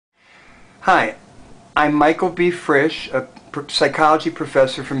Hi, I'm Michael B. Frisch, a psychology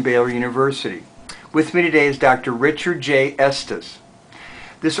professor from Baylor University. With me today is Dr. Richard J. Estes.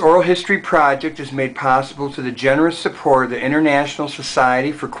 This oral history project is made possible through the generous support of the International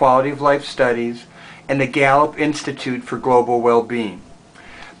Society for Quality of Life Studies and the Gallup Institute for Global Well-Being.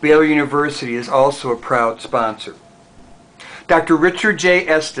 Baylor University is also a proud sponsor. Dr. Richard J.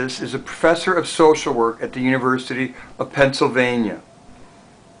 Estes is a professor of social work at the University of Pennsylvania.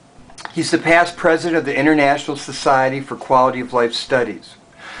 He's the past president of the International Society for Quality of Life Studies.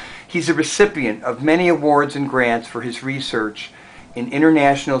 He's a recipient of many awards and grants for his research in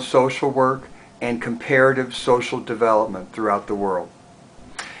international social work and comparative social development throughout the world.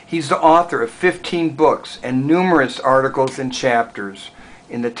 He's the author of 15 books and numerous articles and chapters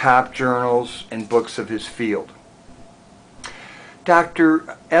in the top journals and books of his field.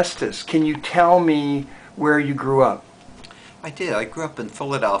 Dr. Estes, can you tell me where you grew up? I did. I grew up in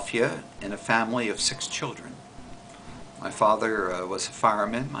Philadelphia in a family of 6 children. My father was a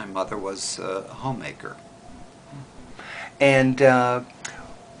fireman. My mother was a homemaker. And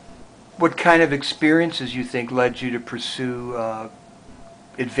what kind of experiences you think led you to pursue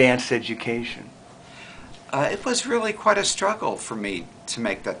advanced education? It was really quite a struggle for me to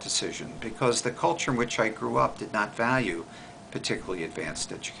make that decision because the culture in which I grew up did not value particularly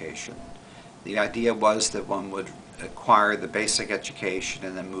advanced education. The idea was that one would acquire the basic education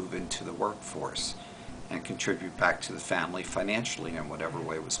and then move into the workforce and contribute back to the family financially in whatever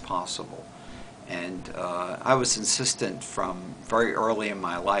way was possible. And I was insistent from very early in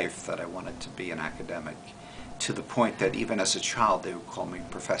my life that I wanted to be an academic, to the point that even as a child they would call me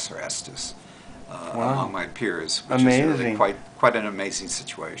Professor Estes among my peers, which is really quite an amazing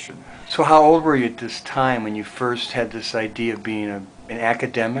situation. So how old were you at this time when you first had this idea of being an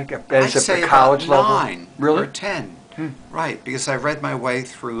academic? I'd say college about level? 9 really? or 10. Right, because I read my way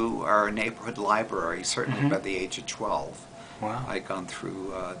through our neighborhood library, certainly by the age of 12. Wow. I'd gone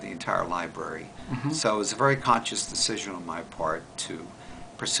through the entire library. So it was a very conscious decision on my part to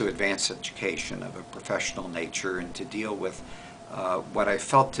pursue advanced education of a professional nature and to deal with what I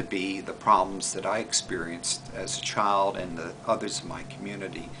felt to be the problems that I experienced as a child and the others in my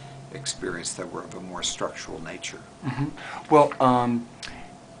community experienced that were of a more structural nature. Well,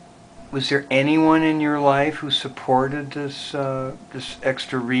 was there anyone in your life who supported this this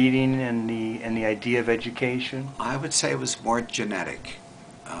extra reading and the idea of education? I would say it was more genetic.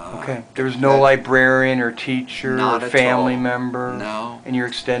 Okay. There was no librarian or teacher or family member in your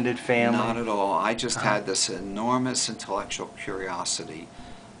extended family? Not at all. I just had this enormous intellectual curiosity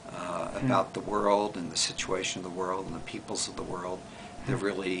about the world and the situation of the world and the peoples of the world that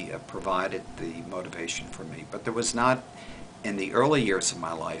really provided the motivation for me. But there was not, in the early years of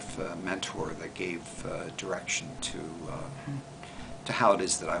my life, a mentor that gave direction to how it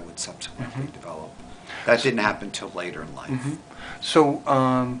is that I would subsequently develop. That didn't happen until later in life. So,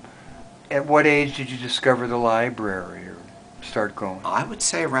 at what age did you discover the library or start going? I would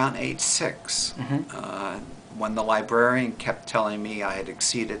say around age 6. When the librarian kept telling me I had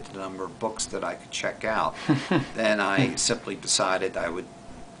exceeded the number of books that I could check out, then I simply decided I would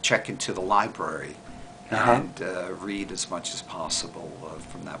check into the library and read as much as possible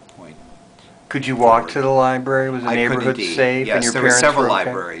from that point. Could you walk to the library? Was the neighborhood safe? Yes, and your there were parents several were okay?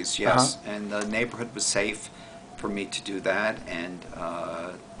 libraries, yes. And the neighborhood was safe for me to do that, and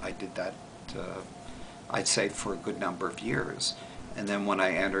I did that, I'd say, for a good number of years. And then when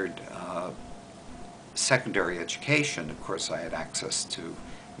I entered secondary education, of course, I had access to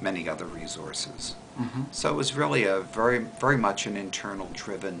many other resources. So it was really a very much an internal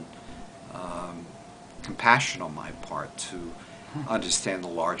driven compassion on my part to understand the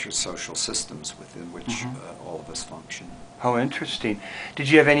larger social systems within which all of us function. How interesting. Did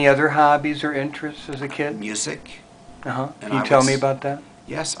you have any other hobbies or interests as a kid? Music. Can you tell me about that?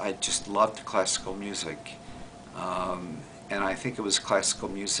 Yes, I just loved classical music. And I think it was classical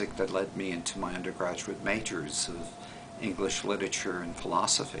music that led me into my undergraduate majors of English literature and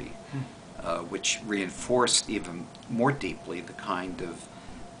philosophy, which reinforced even more deeply the kind of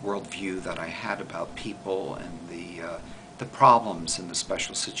worldview that I had about people and the problems and the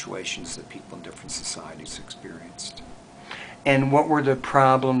special situations that people in different societies experienced. And what were the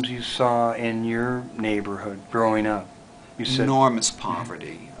problems you saw in your neighborhood growing up? You said enormous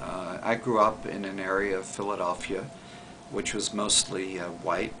poverty. I grew up in an area of Philadelphia which was mostly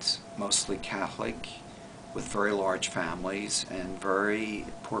white, mostly Catholic, with very large families and very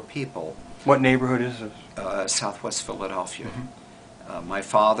poor people. What neighborhood is this? Southwest Philadelphia. My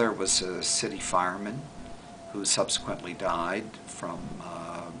father was a city fireman who subsequently died from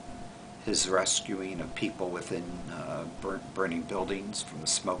his rescuing of people within burning buildings from the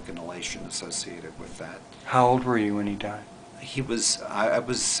smoke inhalation associated with that. How old were you when he died? I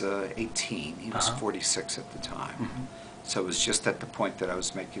was 18. He was 46 at the time. Mm-hmm. So it was just at the point that I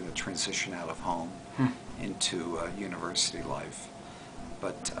was making the transition out of home into university life.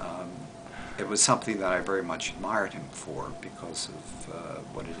 But it was something that I very much admired him for because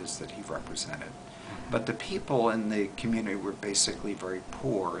of what it is that he represented. But the people in the community were basically very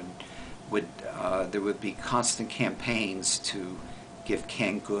poor, and there would be constant campaigns to give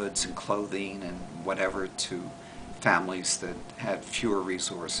canned goods and clothing and whatever to families that had fewer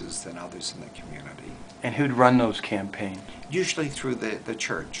resources than others in the community. And who'd run those campaigns? Usually through the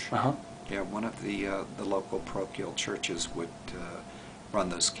church. Uh-huh. Yeah, one of the local parochial churches would run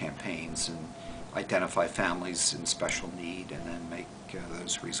those campaigns and identify families in special need and then make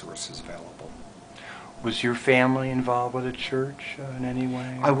those resources available. Was your family involved with the church in any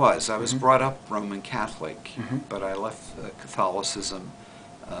way? I was. I was brought up Roman Catholic, Mm-hmm. but I left Catholicism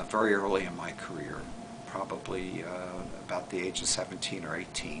very early in my career, probably about the age of 17 or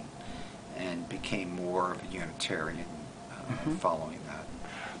 18, and became more of a Unitarian following that.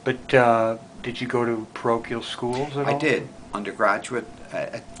 But did you go to parochial schools at all? I did. Undergraduate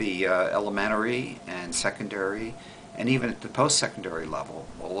at the elementary and secondary, and even at the post-secondary level.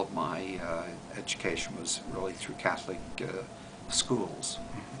 All of my education was really through Catholic schools.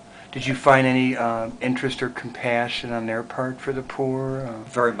 Did you find any interest or compassion on their part for the poor?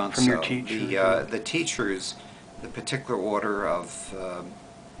 Very much from so. your teachers? The teachers, the particular order of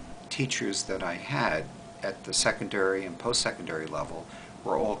teachers that I had at the secondary and post-secondary level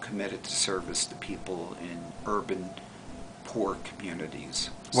were all committed to service to people in urban poor communities.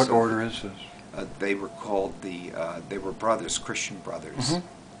 What So, order is this? they were called they were brothers, Christian brothers. Mhm.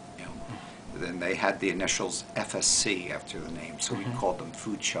 You know. Then they had the initials FSC after the name, so we called them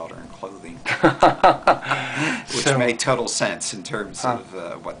Food, Shelter, and Clothing, which So- made total sense in terms of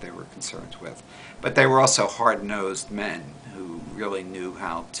what they were concerned with. But they were also hard-nosed men who really knew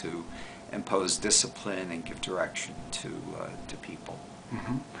how to impose discipline and give direction to people.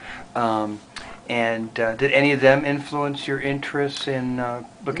 And did any of them influence your interests in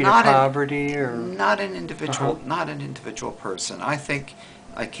looking Not at an- poverty? Or Not an individual person. I think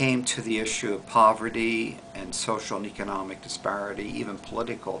I came to the issue of poverty and social and economic disparity, even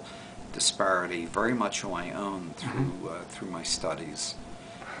political disparity, very much on my own through my studies,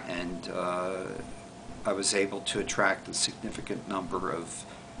 and I was able to attract a significant number of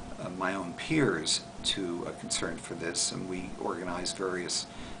my own peers to a concern for this, and we organized various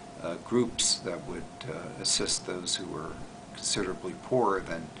groups that would assist those who were considerably poorer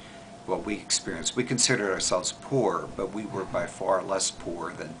than what we experienced. We considered ourselves poor, but we were by far less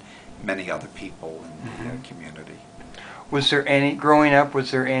poor than many other people in the community. was there any, growing up,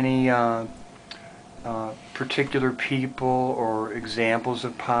 was there any particular people or examples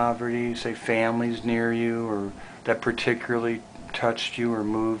of poverty, say families near you, or that particularly touched you or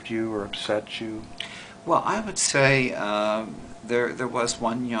moved you or upset you? Well, I would say there was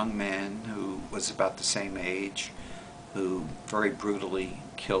one young man who was about the same age who very brutally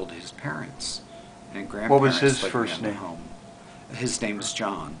killed his parents and grandparents. What was his living first in the name? home. His name was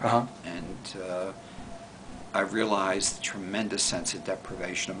John. Uh-huh. And I realized the tremendous sense of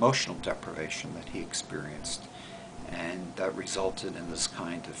deprivation, emotional deprivation that he experienced. And that resulted in this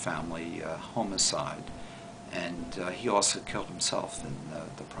kind of family homicide. And he also killed himself in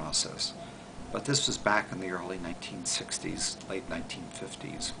the process. But this was back in the early 1960s, late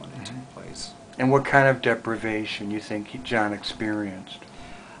 1950s when it took place. And what kind of deprivation you think John experienced?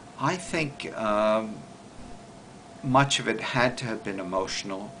 I think much of it had to have been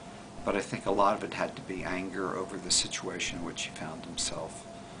emotional, but I think a lot of it had to be anger over the situation in which he found himself.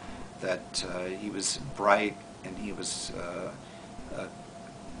 That he was bright and he was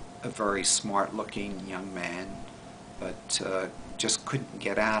a very smart-looking young man, but just couldn't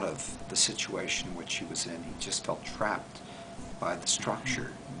get out of the situation in which he was in. He just felt trapped by the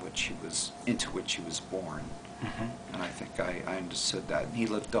structure into which he was born. And I think I understood that. And he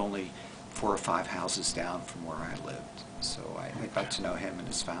lived only 4 or 5 houses down from where I lived. So I got to know him and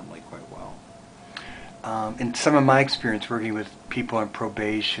his family quite well. In some of my experience working with people on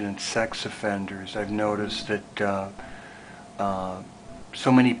probation and sex offenders, I've noticed that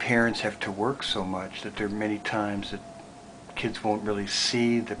so many parents have to work so much that there are many times that kids won't really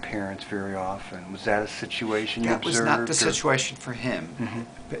see the parents very often. Was that a situation you observed? That was not the situation for him.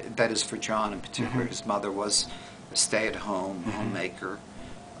 That is for John in particular. His mother was a stay-at-home homemaker.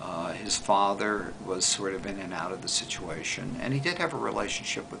 His father was sort of in and out of the situation. And he did have a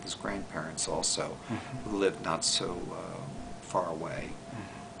relationship with his grandparents also, who lived not so far away.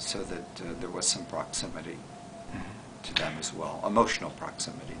 so that there was some proximity to them as well, emotional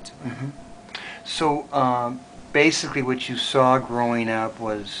proximity to them. So basically what you saw growing up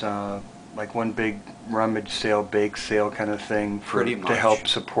was like one big rummage sale, bake sale kind of thing to help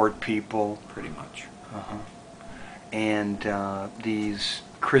support people? Pretty much. And these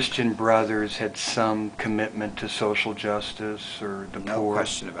Christian brothers had some commitment to social justice or the poor? No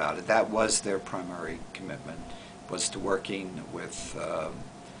question about it. That was their primary commitment, was to working with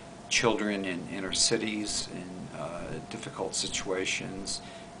children in inner cities in difficult situations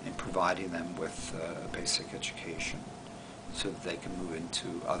and providing them with a basic education so that they can move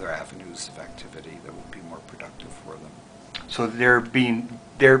into other avenues of activity that would be more productive for them. So their being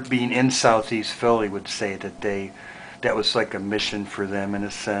in Southeast Philly would say that that was like a mission for them in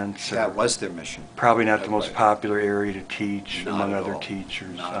a sense? That was their mission. Probably not the most popular area to teach Not among at other all.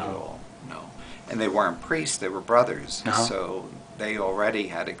 teachers. Not at all, no. And they weren't priests, they were brothers. Uh-huh. So they already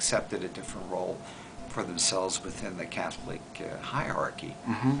had accepted a different role for themselves within the Catholic hierarchy.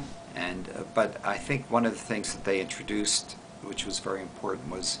 But I think one of the things that they introduced, which was very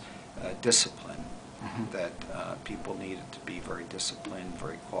important, was discipline. That people needed to be very disciplined,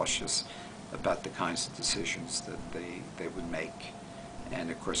 very cautious about the kinds of decisions that they would make,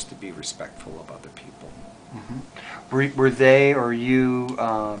 and of course to be respectful of other people. Were they or you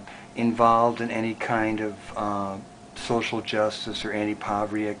involved in any kind of social justice or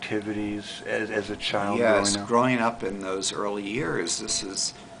anti-poverty activities as a child Yes, growing up? growing up in those early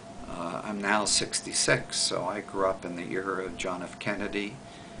years, I'm now 66, so I grew up in the era of John F. Kennedy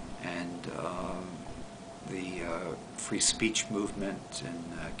and the free speech movement in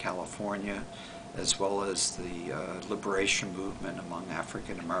California, as well as the liberation movement among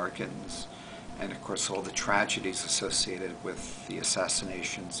African Americans, and of course all the tragedies associated with the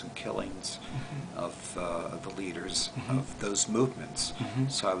assassinations and killings of the leaders of those movements.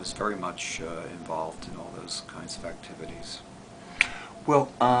 So I was very much involved in all those kinds of activities. Well,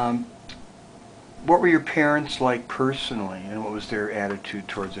 what were your parents like personally, and what was their attitude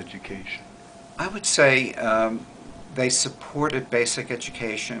towards education? I would say they supported basic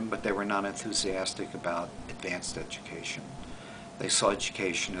education, but they were not enthusiastic about advanced education. They saw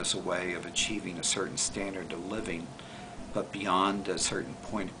education as a way of achieving a certain standard of living, but beyond a certain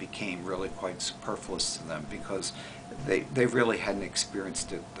point it became really quite superfluous to them because they really hadn't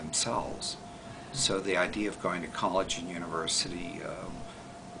experienced it themselves. So the idea of going to college and university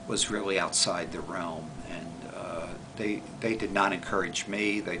was really outside their realm, and they did not encourage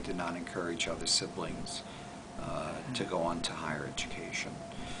me, they did not encourage other siblings to go on to higher education.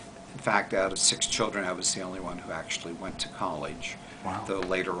 In fact, out of 6 children, I was the only one who actually went to college. Wow. Though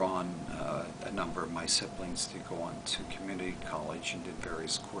later on, a number of my siblings did go on to community college and did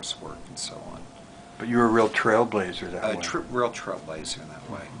various coursework and so on. But you were a real trailblazer that way. Real trailblazer in that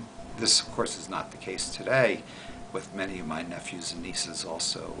way. This, of course, is not the case today, with many of my nephews and nieces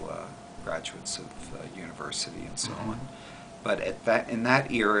also graduates of university and so on. But in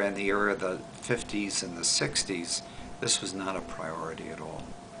that era, in the era of the 50s and the 60s, this was not a priority at all.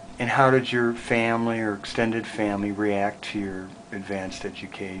 And how did your family or extended family react to your advanced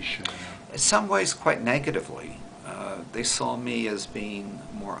education? In some ways, quite negatively. They saw me as being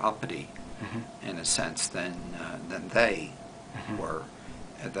more uppity, in a sense, than they were.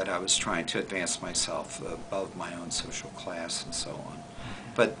 That I was trying to advance myself above my own social class and so on.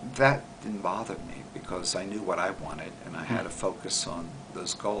 But that didn't bother me because I knew what I wanted and I had a focus on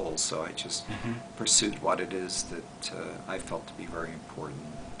those goals, so I just pursued what it is that I felt to be very important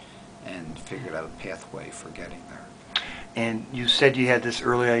and figured out a pathway for getting there. And you said you had this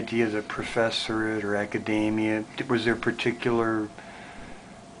early idea of the professorate or academia. Was there particular,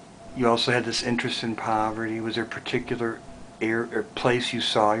 you also had this interest in poverty, was there a particular or place you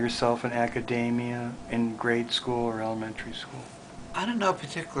saw yourself in academia in grade school or elementary school? I don't know a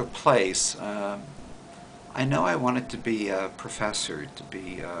particular place. I know I wanted to be a professor, to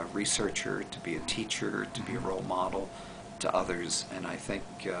be a researcher, to be a teacher, to be a role model to others, and I think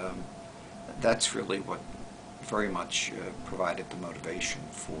that's really what very much provided the motivation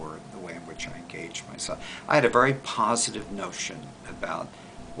for the way in which I engaged myself. I had a very positive notion about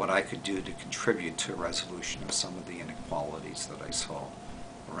what I could do to contribute to a resolution of some of the inequalities that I saw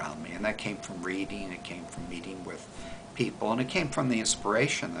around me. And that came from reading, it came from meeting with people, and it came from the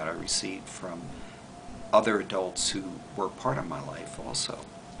inspiration that I received from other adults who were part of my life also.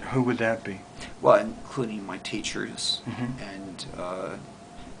 Who would that be? Well, including my teachers and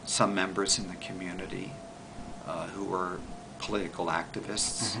some members in the community who were political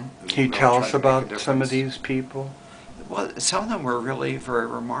activists. Can you tell us about some of these people? Well, some of them were really very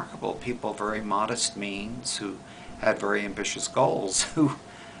remarkable people, very modest means, who had very ambitious goals, who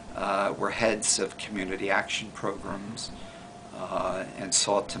were heads of community action programs and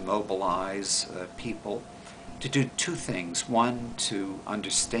sought to mobilize people to do two things. One, to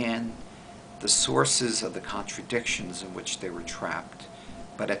understand the sources of the contradictions in which they were trapped,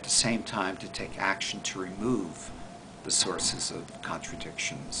 but at the same time to take action to remove the sources of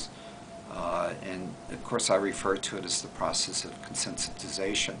contradictions. And of course I refer to it as the process of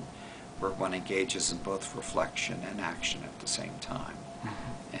consensitization, where one engages in both reflection and action at the same time.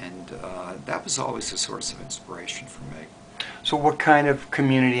 And that was always a source of inspiration for me. So what kind of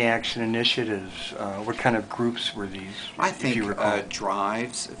community action initiatives, what kind of groups were these? I think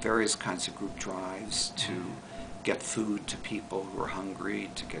drives, various kinds of group drives to get food to people who are hungry,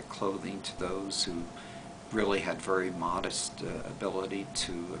 to get clothing to those who really had very modest ability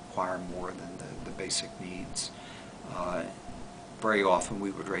to acquire more than the basic needs. Very often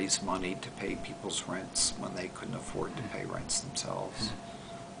we would raise money to pay people's rents when they couldn't afford to pay rents themselves.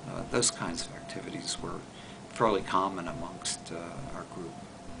 Those kinds of activities were fairly common amongst our group.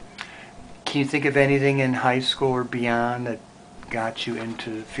 Can you think of anything in high school or beyond that got you into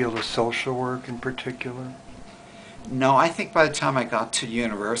the field of social work in particular? No, I think by the time I got to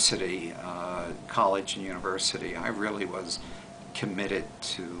university, college and university, I really was committed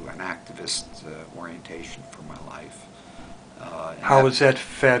to an activist orientation for my life. How was that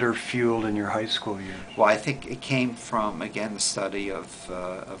fed or fueled in your high school years? Well, I think it came from, again, the study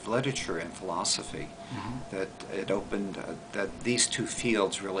of literature and philosophy. That it opened, that these two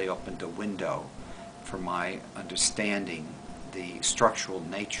fields really opened a window for my understanding the structural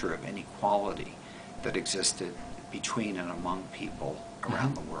nature of inequality that existed between and among people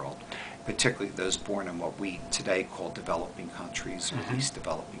around the world, particularly those born in what we today call developing countries or least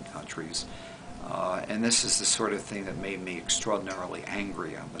developing countries. And this is the sort of thing that made me extraordinarily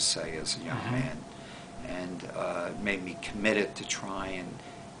angry, I must say, as a young man, and made me committed to try and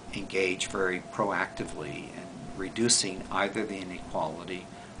engage very proactively in reducing either the inequality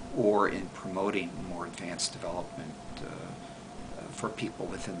or in promoting more advanced development for people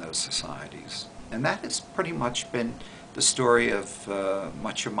within those societies. And that has pretty much been the story of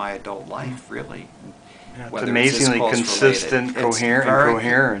much of my adult life, really. Yeah, it's amazingly consistent,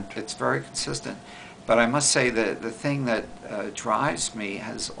 coherent. It's very consistent. But I must say that the thing that drives me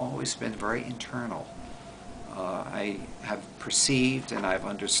has always been very internal. I have perceived and I've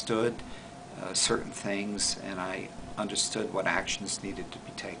understood certain things, and I understood what actions needed to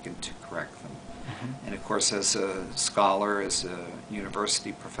be taken to correct them. And of course, as a scholar, as a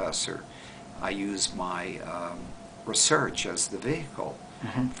university professor, I use my research as the vehicle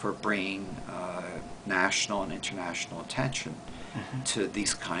for bringing national and international attention to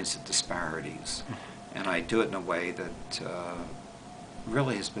these kinds of disparities. And I do it in a way that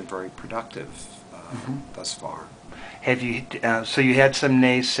really has been very productive thus far. Have you? So you had some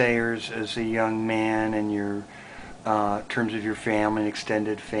naysayers as a young man in your terms of your family and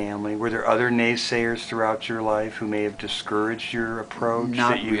extended family. Were there other naysayers throughout your life who may have discouraged your approach?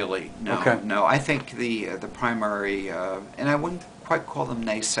 Not really. No. Okay. No. I think the primary, and I wouldn't quite call them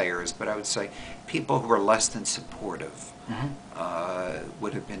naysayers, but I would say people who were less than supportive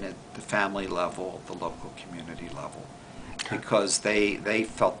would have been at the family level, the local community level, because they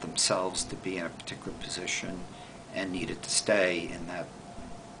felt themselves to be in a particular position and needed to stay in that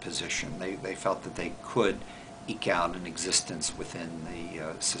position. They felt that they could eke out an existence within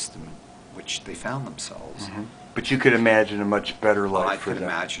the system in which they found themselves. But you could imagine a much better life for them. I could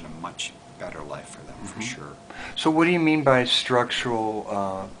imagine a much better life for them, for sure. So what do you mean by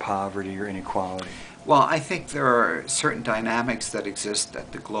structural poverty or inequality? Well, I think there are certain dynamics that exist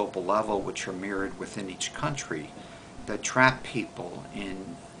at the global level which are mirrored within each country that trap people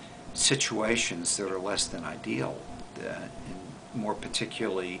in situations that are less than ideal, more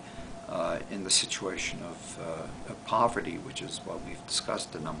particularly in the situation of poverty, which is what we've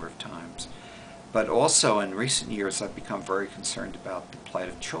discussed a number of times. But also in recent years I've become very concerned about the plight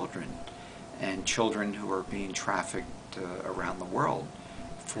of children, and children who are being trafficked around the world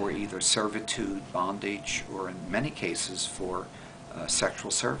for either servitude, bondage, or in many cases for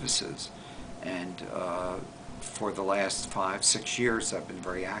sexual services. And for the last 5-6 years I've been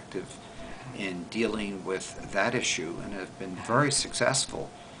very active in dealing with that issue, and have been very successful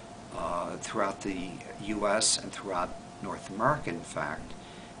throughout the U.S. and throughout North America, in fact,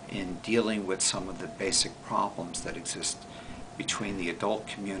 in dealing with some of the basic problems that exist between the adult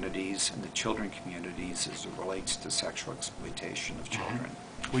communities and the children communities as it relates to sexual exploitation of children.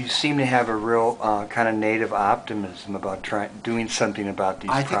 Well, you seem to have a real kind of native optimism about doing something about these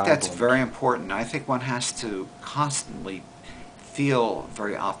problems. I think that's very important. I think one has to constantly feel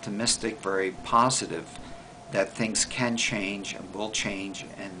very optimistic, very positive, that things can change and will change,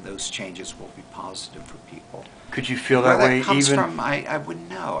 and those changes will be positive for people. Could you feel that Where way that comes even? from, I wouldn't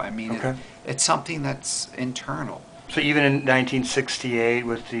know. I mean, Okay. it's something that's internal. So even in 1968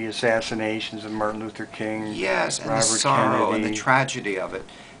 with the assassinations of Martin Luther King, Yes, and the Robert sorrow and the Kennedy. tragedy of it.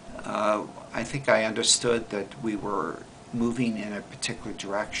 I think I understood that we were moving in a particular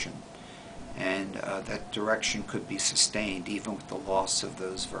direction, and that direction could be sustained even with the loss of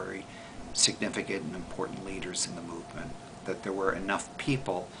those very significant and important leaders in the movement, that there were enough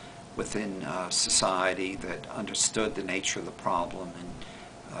people within society that understood the nature of the problem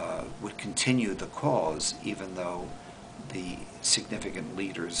and would continue the cause even though the significant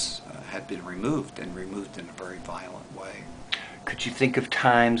leaders had been removed, and removed in a very violent way. Could you think of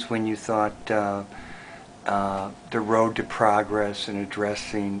times when you thought the road to progress in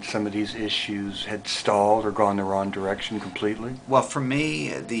addressing some of these issues had stalled or gone the wrong direction completely? Well, for me,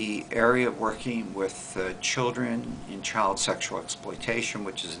 the area of working with children in child sexual exploitation,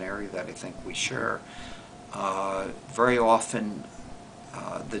 which is an area that I think we share, very often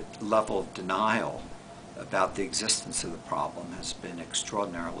the level of denial about the existence of the problem has been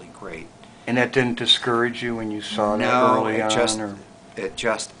extraordinarily great. And that didn't discourage you when you saw that No, early on? it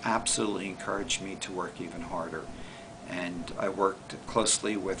just absolutely encouraged me to work even harder. And I worked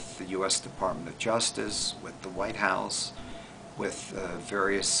closely with the U.S. Department of Justice, with the White House, with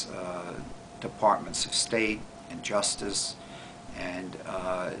various departments of state and justice, and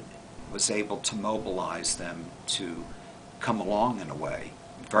was able to mobilize them to come along in a way.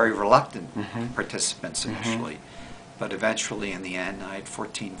 Very reluctant participants initially, but eventually in the end I had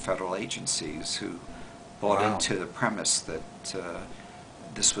 14 federal agencies who bought into the premise that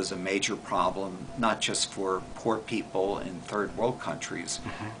this was a major problem, not just for poor people in third world countries,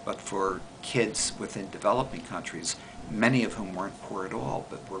 but for kids within developing countries, many of whom weren't poor at all,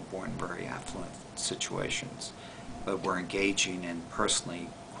 but were born in very affluent situations, but were engaging in personally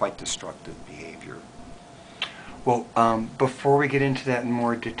quite destructive behavior. Well, before we get into that in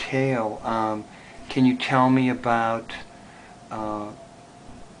more detail, can you tell me about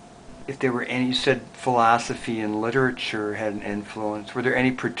if there were any, you said philosophy and literature had an influence. Were there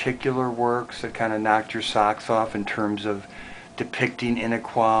any particular works that kind of knocked your socks off in terms of depicting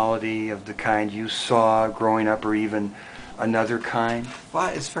inequality of the kind you saw growing up, or even another kind? Well,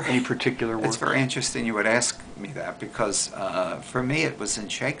 it's very, any particular works? It's very interesting you would ask me that, because for me it was in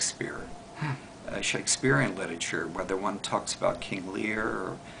Shakespeare. Shakespearean literature, whether one talks about King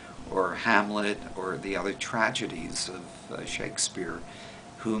Lear or Hamlet or the other tragedies of Shakespeare,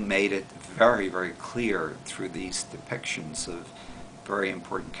 who made it very, very clear through these depictions of very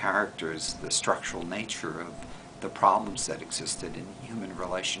important characters the structural nature of the problems that existed in human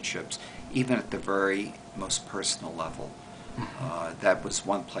relationships, even at the very most personal level. That was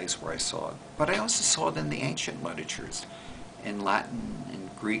one place where I saw it. But I also saw it in the ancient literatures, in Latin, in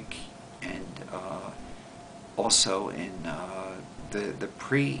Greek, and also in the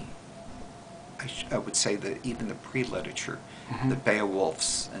pre, I would say that even the pre-literature, the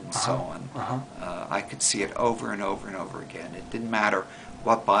Beowulfs and so on. I could see it over and over and over again. It didn't matter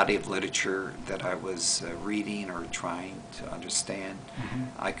what body of literature that I was reading or trying to understand.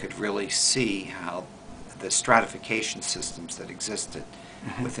 I could really see how the stratification systems that existed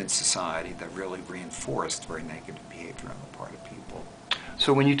within society that really reinforced very negative behavior on the part of people.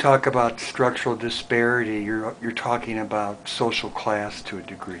 So when you talk about structural disparity, you're talking about social class to a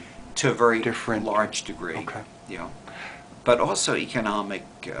degree. To a very different, large degree. Okay. You know, but also economic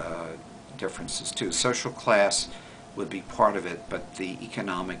differences too. Social class would be part of it, but the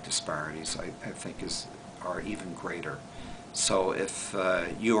economic disparities I think are even greater. So if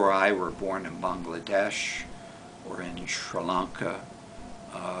you or I were born in Bangladesh or in Sri Lanka,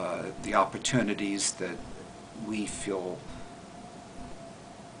 the opportunities that we feel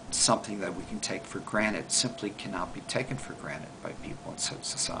something that we can take for granted simply cannot be taken for granted by people in such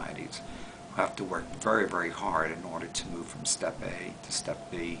societies who have to work very, very hard in order to move from step A to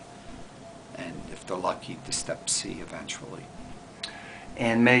step B, and if they're lucky, to step C eventually.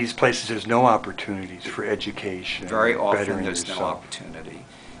 And many of these places there's no opportunities for education. Very often bettering there's yourself. no opportunity.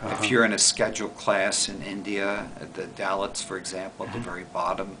 If you're in a scheduled class in India, the Dalits, for example, at the very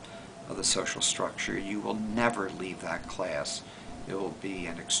bottom of the social structure, you will never leave that class. It will be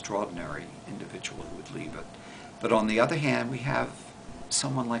an extraordinary individual who would leave it. But on the other hand, we have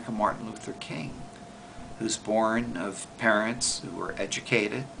someone like a Martin Luther King, who's born of parents who were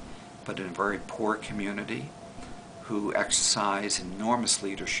educated, but in a very poor community, who exercised enormous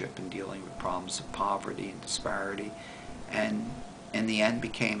leadership in dealing with problems of poverty and disparity, and in the end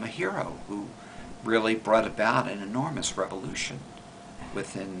became a hero who really brought about an enormous revolution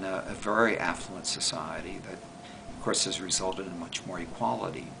within a very affluent society that, of course, has resulted in much more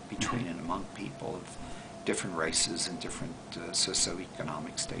equality between and among people of different races and different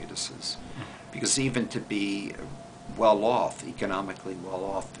socioeconomic statuses. Because even to be well off, economically well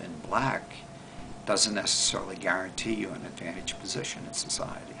off and black, doesn't necessarily guarantee you an advantaged position in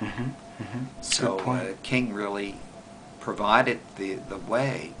society. So King really provided the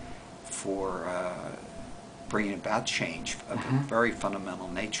way for bringing about change of a very fundamental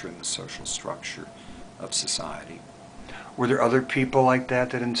nature in the social structure of society. Were there other people like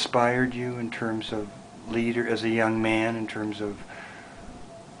that that inspired you in terms of leader, as a young man, in terms of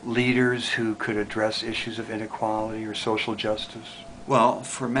leaders who could address issues of inequality or social justice? Well,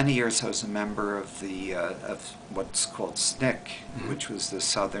 for many years I was a member of the of what's called SNCC, which was the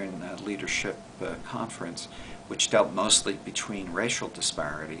Southern Leadership Conference, which dealt mostly between racial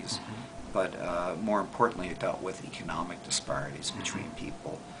disparities, but more importantly it dealt with economic disparities between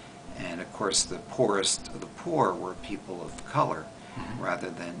people. And of course the poorest of the poor were people of color rather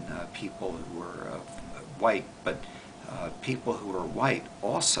than people who were white, but people who were white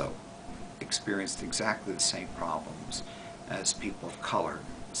also experienced exactly the same problems as people of color.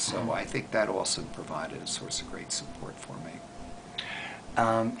 So I think that also provided a source of great support for me.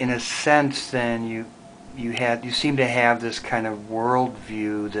 In a sense, then, you seem to have this kind of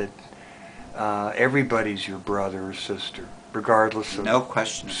worldview that everybody's your brother or sister, regardless of no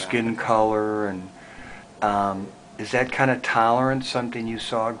question about skin it. color, and is that kind of tolerance something you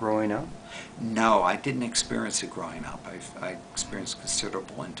saw growing up? No, I didn't experience it growing up. I experienced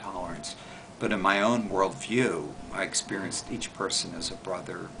considerable intolerance. But in my own worldview, I experienced each person as a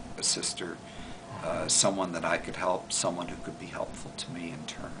brother, a sister, someone that I could help, someone who could be helpful to me in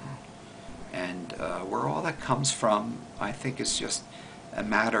turn. And where all that comes from, I think, is just a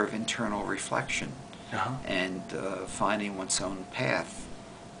matter of internal reflection and finding one's own path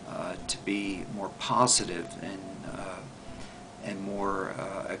to be more positive and more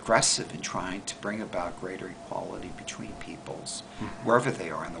aggressive in trying to bring about greater equality between peoples, wherever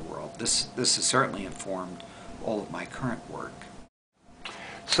they are in the world. This has certainly informed all of my current work.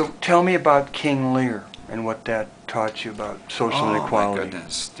 So tell me about King Lear and what that taught you about social inequality. Oh my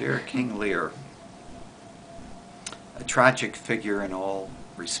goodness, dear King Lear. A tragic figure in all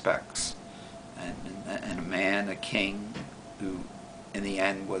respects, and a man, a king, who in the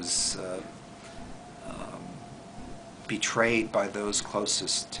end was betrayed by those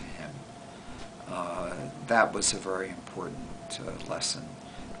closest to him. That was a very important lesson,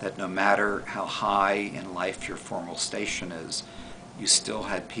 that no matter how high in life your formal station is, you still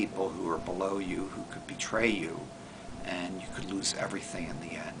had people who were below you who could betray you, and you could lose everything in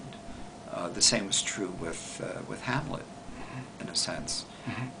the end. The same is true with Hamlet, in a sense,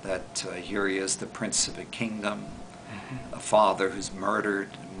 that here he is, the prince of a kingdom, a father who's murdered,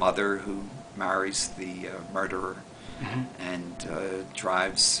 a mother who marries the murderer, and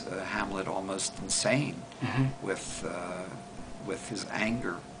drives Hamlet almost insane with his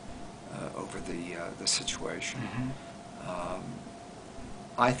anger over the situation.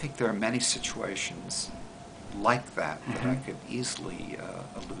 I think there are many situations like that that I could easily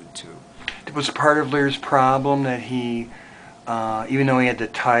allude to. It was part of Lear's problem that he, even though he had the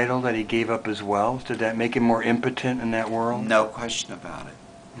title, that he gave up his wealth. Did that make him more impotent in that world? No question about it.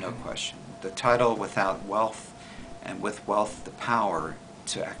 No question. The title without wealth, and with wealth the power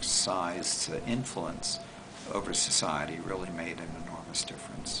to exercise influence over society, really made an enormous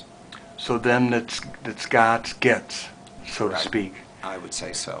difference. So them that's got gets, so to speak. I would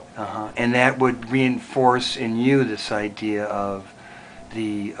say so. And that would reinforce in you this idea of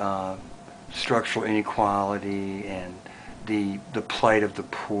the structural inequality and the plight of the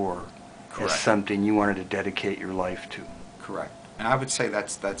poor as something you wanted to dedicate your life to. Correct. And I would say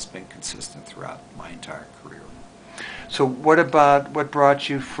that's been consistent throughout my entire career. So what brought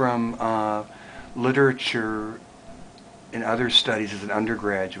you from literature and other studies as an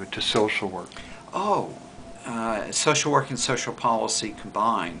undergraduate to social work? Social work and social policy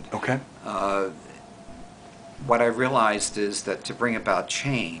combined. Okay. What I realized is that to bring about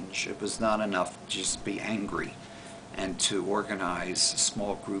change, it was not enough to just be angry and to organize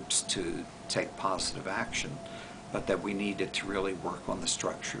small groups to take positive action, but that we needed to really work on the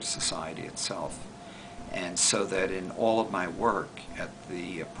structure of society itself. And so that in all of my work at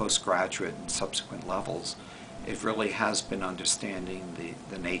the postgraduate and subsequent levels, it really has been understanding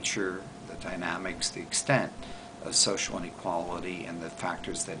the nature, the dynamics, the extent of social inequality and the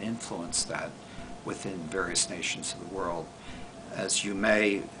factors that influence that within various nations of the world. As you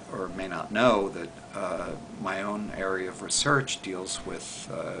may or may not know, that my own area of research deals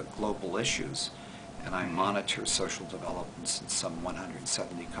with global issues, and I monitor social developments in some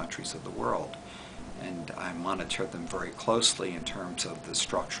 170 countries of the world. And I monitor them very closely in terms of the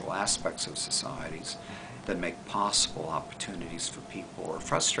structural aspects of societies that make possible opportunities for people, or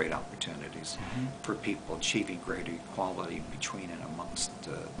frustrate opportunities for people achieving greater equality between and amongst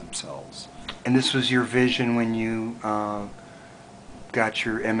themselves. And this was your vision when you got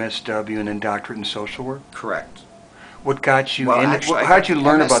your MSW and then doctorate in social work? Correct. What got you Well, in actually, it? How did you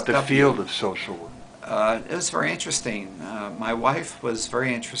learn about the MSW, field of social work? It was very interesting. My wife was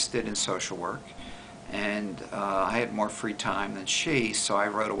very interested in social work, and I had more free time than she, so I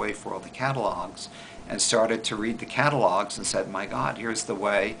wrote away for all the catalogs and started to read the catalogs and said, my God, here's the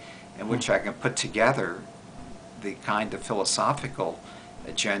way in which I can put together the kind of philosophical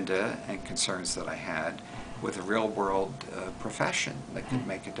agenda and concerns that I had with a real-world profession that could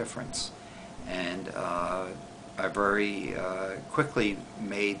make a difference. And I very quickly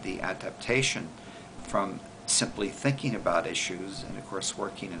made the adaptation from simply thinking about issues and, of course,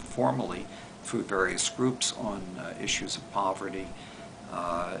 working informally through various groups on issues of poverty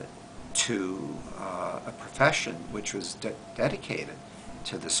to a profession which was dedicated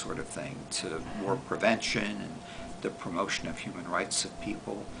to this sort of thing, to more prevention and the promotion of human rights of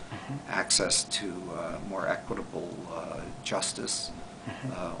people, access to more equitable justice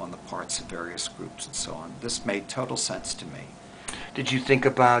on the parts of various groups and so on. This made total sense to me. Did you think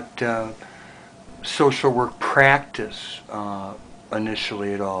about social work practice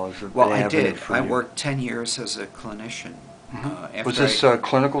initially at all? As Well, I did. I worked 10 years as a clinician. Was this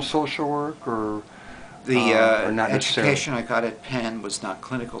clinical social work or the or not education I got at Penn was not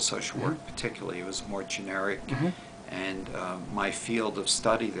clinical social work particularly. It was more generic. And my field of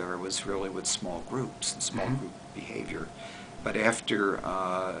study there was really with small groups and small group behavior. But after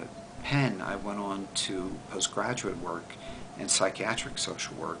Penn, I went on to postgraduate work in psychiatric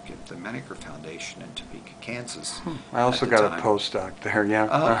social work at the Menninger Foundation in Topeka, Kansas. I also got a postdoc there, yeah.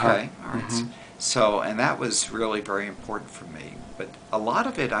 Oh, okay, all right. So, and that was really very important for me. But a lot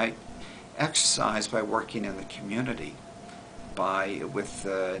of it I exercised by working in the community, with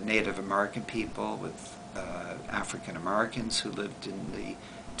Native American people, with African Americans who lived in the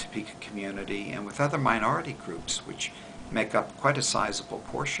Topeka community, and with other minority groups which make up quite a sizable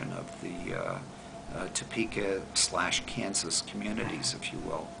portion of the Topeka/Kansas communities, if you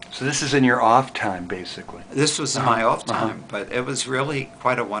will. So this is in your off time, basically? This was my off time, but it was really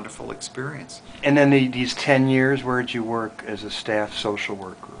quite a wonderful experience. And then these 10 years, where did you work as a staff social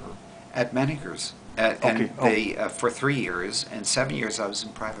worker? At Menninger's. For 3 years, and 7 years I was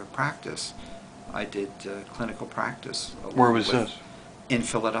in private practice. I did clinical practice. Where was this? In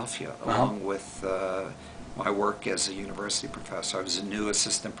Philadelphia, along with my work as a university professor. I was a new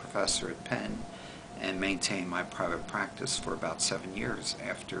assistant professor at Penn and maintained my private practice for about 7 years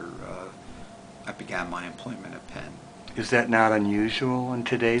after I began my employment at Penn. Is that not unusual in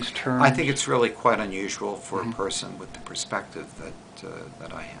today's terms? I think it's really quite unusual for a person with the perspective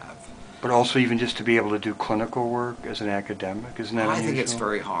that I have. But also even just to be able to do clinical work as an academic, isn't that unusual? I think it's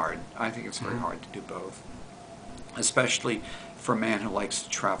very hard. I think it's very hard to do both, especially for a man who likes to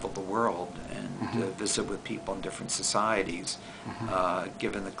travel the world and visit with people in different societies.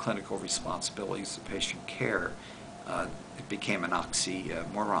 Given the clinical responsibilities of patient care, it became an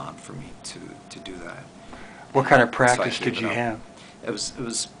oxymoron for me to do that. What kind of practice did you have? It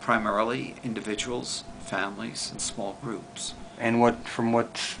was primarily individuals, families, and small groups. And from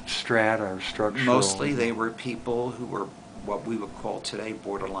what strata or structural? Mostly they were people who were what we would call today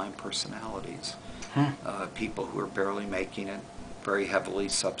borderline personalities. People who were barely making it, very heavily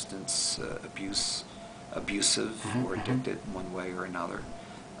substance abusive or addicted in one way or another.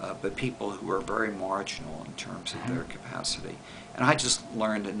 But people who were very marginal in terms of their capacity. And I just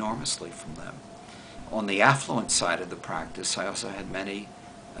learned enormously from them. On the affluent side of the practice, I also had many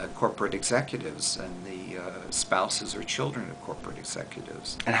corporate executives and the spouses or children of corporate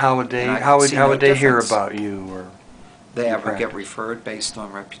executives. And how would they hear about you? Or they would get referred based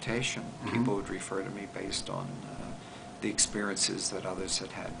on reputation. People would refer to me based on the experiences that others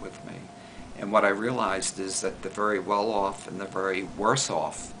had had with me. And what I realized is that the very well-off and the very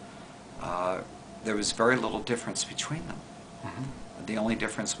worse-off, there was very little difference between them. The only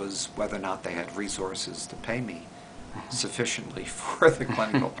difference was whether or not they had resources to pay me sufficiently for the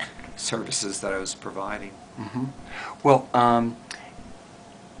clinical services that I was providing. Well,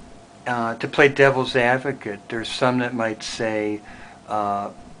 to play devil's advocate, there's some that might say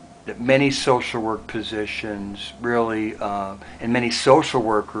that many social work positions really, and many social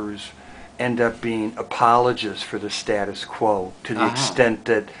workers end up being apologists for the status quo, to the extent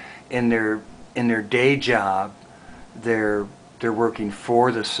that in their day job they're they're working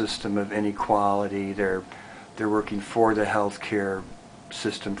for the system of inequality. They're working for the healthcare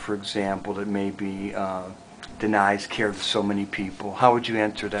system, for example, that maybe denies care to so many people. How would you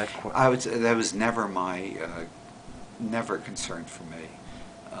answer that question? That was never never a concern for me.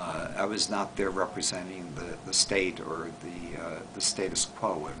 I was not there representing the state or the status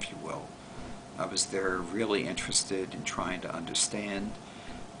quo, if you will. I was there really interested in trying to understand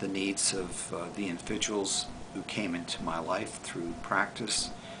the needs of the individuals who came into my life through practice,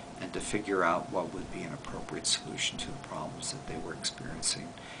 and to figure out what would be an appropriate solution to the problems that they were experiencing.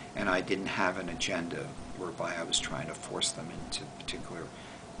 And I didn't have an agenda whereby I was trying to force them into particular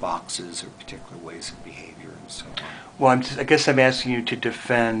boxes or particular ways of behavior and so on. Well, I guess I'm asking you to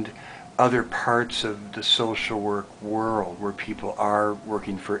defend other parts of the social work world where people are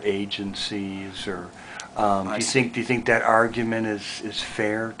working for agencies, or do you think that argument is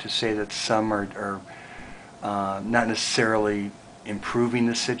fair to say that some are not necessarily improving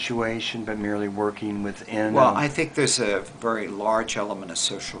the situation, but merely working within? Well, I think there's a very large element of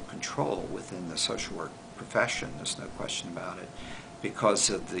social control within the social work profession. There's no question about it, because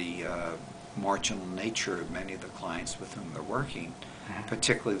of the marginal nature of many of the clients with whom they're working,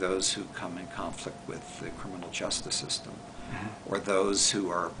 particularly those who come in conflict with the criminal justice system, or those who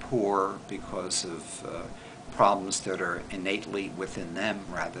are poor because of problems that are innately within them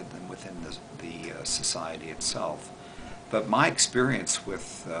rather than within the society itself. But my experience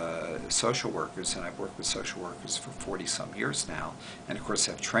with social workers, and I've worked with social workers for 40-some years now, and of course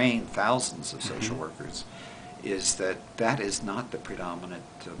I've trained thousands of social workers, is that that is not the predominant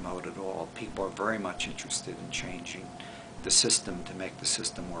mode at all. People are very much interested in changing the system to make the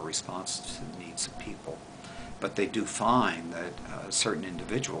system more responsive to the needs of people. But they do find that certain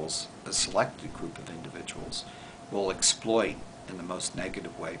individuals, a selected group of individuals, will exploit in the most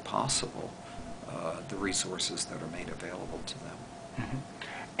negative way possible the resources that are made available to them.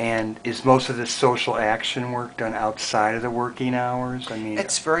 And is most of this social action work done outside of the working hours? I mean,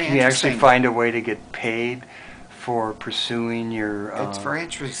 it's very can you interesting. actually find a way to get paid for pursuing your It's very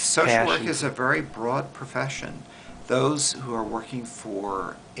interesting. Social work is a very broad profession. Those who are working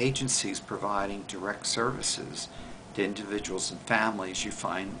for agencies providing direct services to individuals and families, you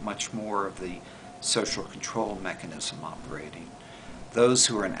find much more of the social control mechanism operating. Those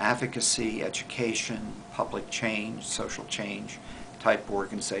who are in advocacy, education, public change, social change type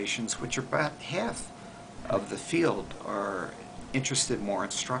organizations, which are about half of the field, are interested more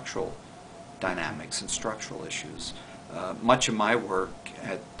in structural dynamics and structural issues. Much of my work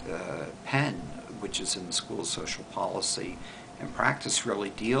at Penn, which is in the School of Social Policy and Practice, really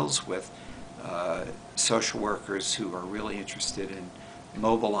deals with social workers who are really interested in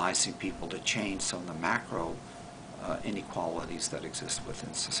mobilizing people to change some of the macro inequalities that exist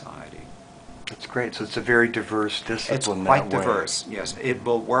within society. That's great. So it's a very diverse discipline. It's quite diverse, yes. It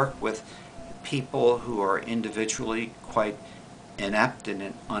will work with people who are individually quite inept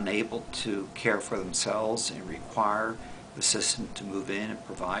and unable to care for themselves and require the system to move in and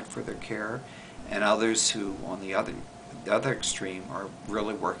provide for their care, and others who, on the other extreme, are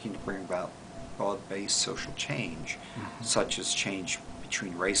really working to bring about broad-based social change, such as change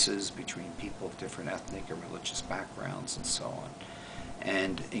between races, between people of different ethnic and religious backgrounds, and so on.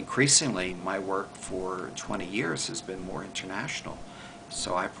 And increasingly, my work for 20 years has been more international.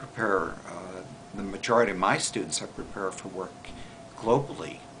 So I prepare, the majority of my students I prepare for work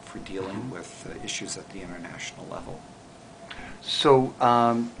globally for dealing with issues at the international level. So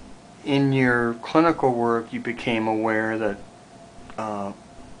in your clinical work, you became aware that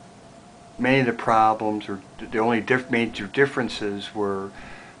many of the problems, or the only major differences, were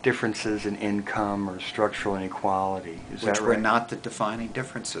differences in income or structural inequality. Is that right? Which were not the defining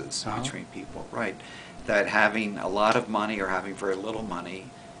differences between people, right. That having a lot of money or having very little money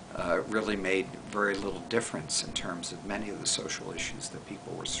really made very little difference in terms of many of the social issues that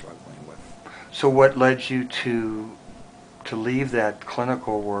people were struggling with. So what led you to leave that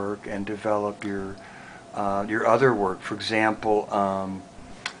clinical work and develop your other work? For example,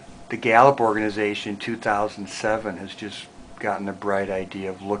 the Gallup organization in 2007 has just gotten the bright idea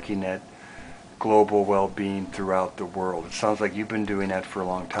of looking at global well-being throughout the world. It sounds like you've been doing that for a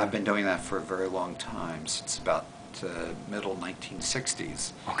long time. I've been doing that for a very long time, since about middle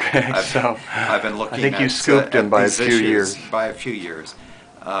 1960s. Okay, I've been looking. I think you scooped him by a few years. By a few years.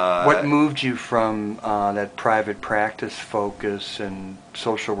 What moved you from that private practice focus and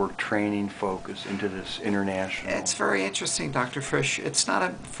social work training focus into this international? It's very interesting, Dr. Frisch.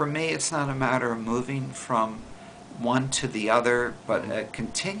 For me, it's not a matter of moving from one to the other, but a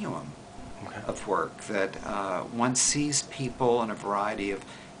continuum of work that one sees people in a variety of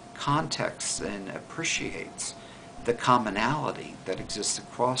contexts and appreciates the commonality that exists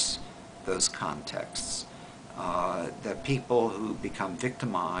across those contexts. That people who become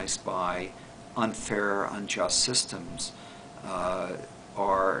victimized by unfair, unjust systems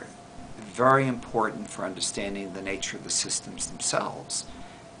are very important for understanding the nature of the systems themselves.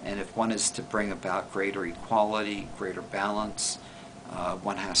 And if one is to bring about greater equality, greater balance,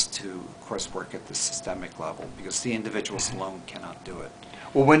 one has to, of course, work at the systemic level, because the individuals alone cannot do it.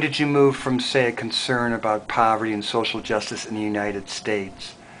 Well, when did you move from, say, a concern about poverty and social justice in the United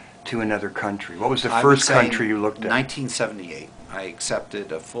States to another country? What was the first country you looked at? 1978. I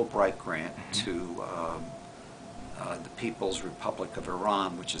accepted a Fulbright grant to the People's Republic of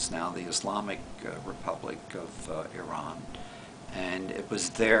Iran, which is now the Islamic Republic of Iran. And it was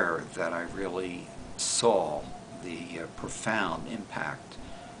there that I really saw the profound impact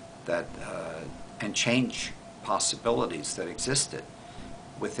that and change possibilities that existed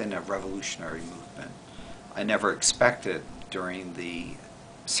within a revolutionary movement. I never expected during the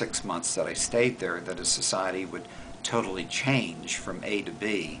 6 months that I stayed there that a society would totally change from A to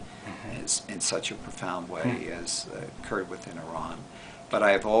B in such a profound way as occurred within Iran. But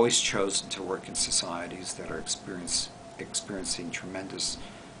I have always chosen to work in societies that are experiencing tremendous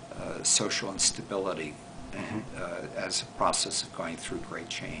social instability and, as a process of going through great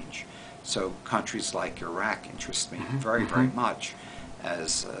change. So countries like Iraq interest me very, very much,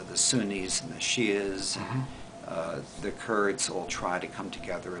 as the Sunnis and the Shias and the Kurds all try to come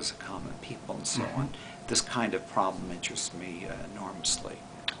together as a common people and so on. This kind of problem interests me enormously.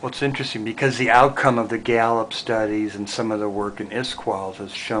 Well, it's interesting because the outcome of the Gallup studies and some of the work in ISQOLS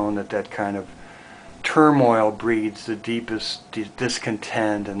has shown that that kind of turmoil breeds the deepest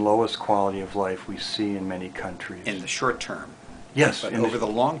discontent and lowest quality of life we see in many countries. In the short term. Yes. But over the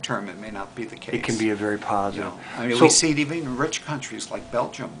long term, it may not be the case. It can be a very positive. You know, I mean, we see it even in rich countries like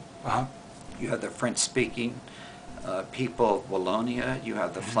Belgium. You have the French-speaking people of Wallonia. You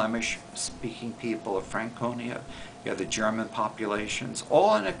have the Flemish-speaking people of Franconia. You have the German populations,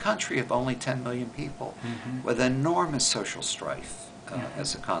 all in a country of only 10 million people, with enormous social strife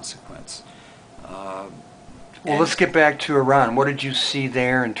as a consequence. Well, let's get back to Iran. What did you see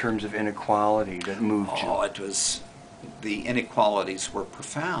there in terms of inequality that moved you? Oh, it was, the inequalities were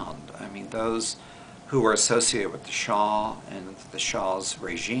profound. I mean, those who were associated with the Shah and the Shah's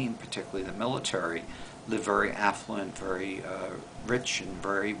regime, particularly the military, lived very affluent, very rich, and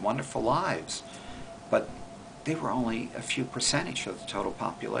very wonderful lives. But they were only a few percentage of the total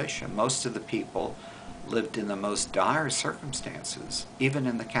population. Most of the people lived in the most dire circumstances, even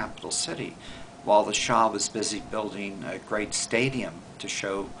in the capital city. While the Shah was busy building a great stadium to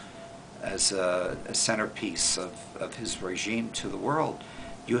show as a centerpiece of his regime to the world,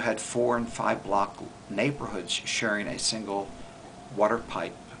 you had 4 and 5 block neighborhoods sharing a single water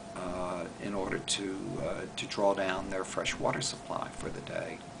pipe in order to draw down their fresh water supply for the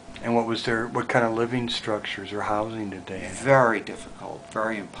day. And what kind of living structures or housing did they have? Very difficult,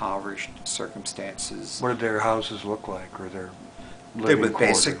 very impoverished circumstances. What did their houses look like, or their living They would quarters?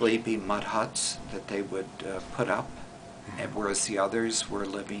 basically be mud huts that they would put up, and whereas the others were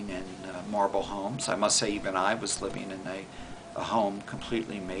living in marble homes. I must say, even I was living in a home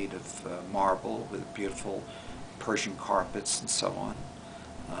completely made of marble with beautiful Persian carpets and so on.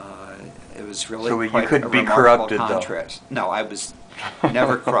 It was really So you quite couldn't a be remarkable corrupted, though. contrast. No, I was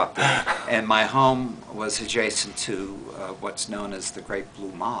never corrupted. And my home was adjacent to what's known as the Great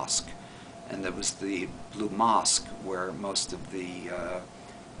Blue Mosque. And there was the Blue Mosque where most of the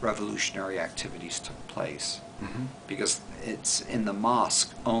revolutionary activities took place. Because it's in the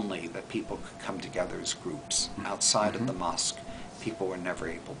mosque only that people could come together as groups. Outside of the mosque, people were never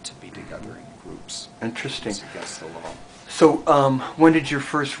able to be together in groups. Interesting. It's against the law. So when did your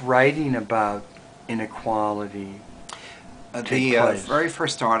first writing about inequality take The place? very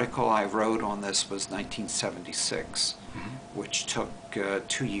first article I wrote on this was 1976, which took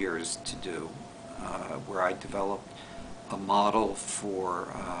 2 years to do, where I developed a model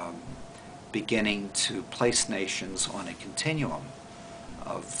for beginning to place nations on a continuum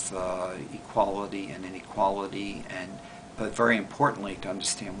of equality and inequality, but very importantly to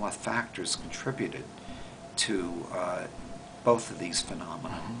understand what factors contributed to both of these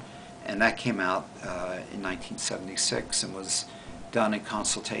phenomena. And that came out in 1976 and was done in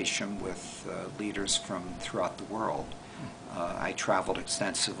consultation with leaders from throughout the world. I traveled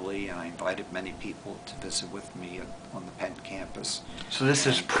extensively, and I invited many people to visit with me on the Penn campus. So this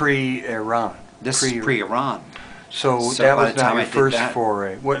is pre-Iran. This is pre-Iran. So that was not your first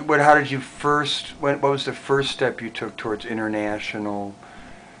foray. What was the first step you took towards international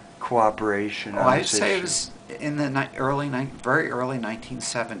cooperation? Well, I'd say it was in the very early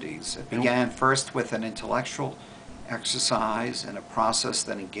 1970s. It began first with an intellectual exercise and a process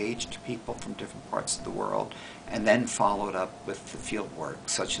that engaged people from different parts of the world, and then followed up with the field work,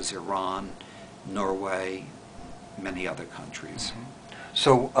 such as Iran, Norway, many other countries.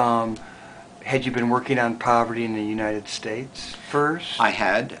 So, had you been working on poverty in the United States first? I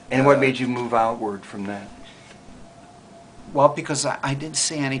had. And what made you move outward from that? Well, because I didn't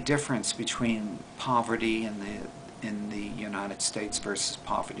see any difference between poverty in the United States versus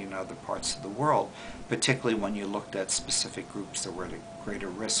poverty in other parts of the world, particularly when you looked at specific groups that were at a greater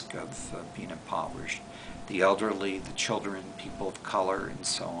risk of being impoverished. The elderly, the children, people of color, and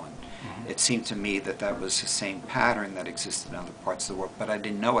so on. It seemed to me that that was the same pattern that existed in other parts of the world, but I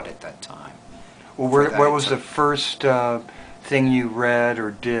didn't know it at that time. Well, what was the first thing you read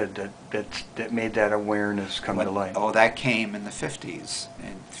or did that made that awareness come to light? Oh, that came in the 50s,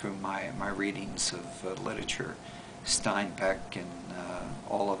 and through my readings of literature, Steinbeck and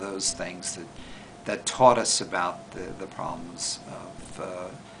all of those things that taught us about the problems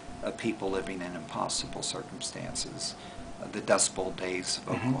of people living in impossible circumstances, the Dust Bowl days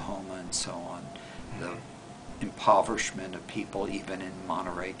of Oklahoma and so on, the impoverishment of people even in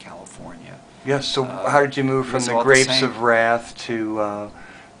Monterey, California. Yes, so how did you move from the grapes of wrath to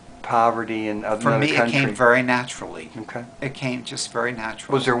poverty in another country? For me, it came very naturally. Okay. It came just very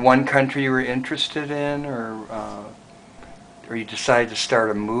naturally. Was there one country you were interested in, or you decided to start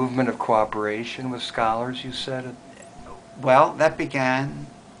a movement of cooperation with scholars, you said? Well, that began,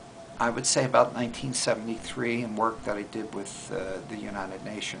 I would say, about 1973 in work that I did with the United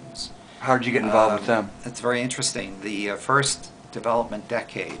Nations. How did you get involved with them? It's very interesting. The first development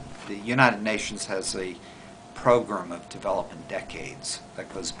decade, the United Nations has a program of development decades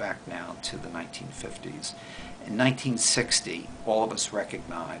that goes back now to the 1950s. In 1960, all of us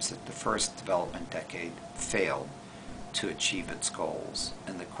recognized that the first development decade failed to achieve its goals.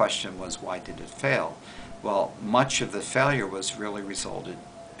 And the question was, why did it fail? Well, much of the failure was really resulted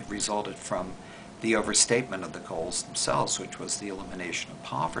from the overstatement of the goals themselves, which was the elimination of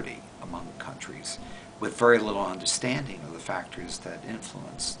poverty among countries, with very little understanding of the factors that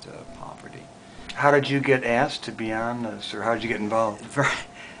influenced poverty. How did you get asked to be on this, or how did you get involved?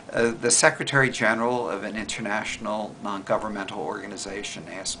 The Secretary General of an international non-governmental organization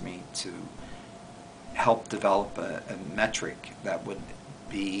asked me to help develop a metric that would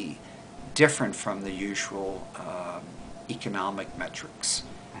be different from the usual economic metrics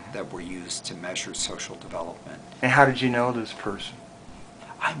that were used to measure social development. And how did you know this person?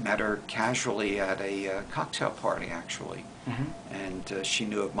 I met her casually at a cocktail party, actually. And she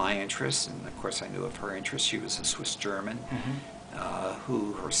knew of my interests, and of course I knew of her interests. She was a Swiss German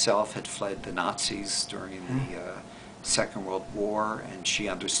who herself had fled the Nazis during the Second World War, and she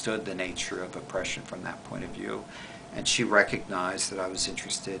understood the nature of oppression from that point of view. And she recognized that I was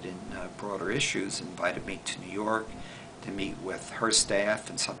interested in broader issues, and invited me to New York to meet with her staff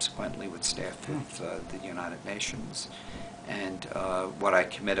and subsequently with staff of the United Nations. And what I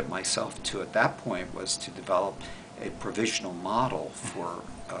committed myself to at that point was to develop a provisional model for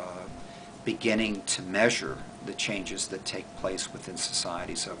beginning to measure the changes that take place within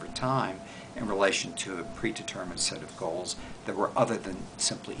societies over time in relation to a predetermined set of goals that were other than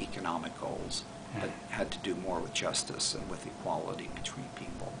simply economic goals, but had to do more with justice and with equality between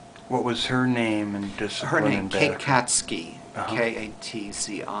people. What was her name and discipline? Her name, and Kate background? Katzki,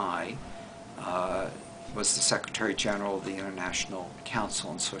 K-A-T-Z-I, was the Secretary General of the International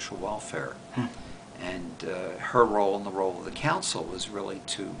Council on Social Welfare. And her role and the role of the Council was really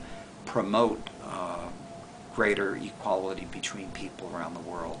to promote greater equality between people around the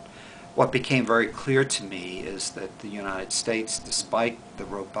world. What became very clear to me is that the United States, despite the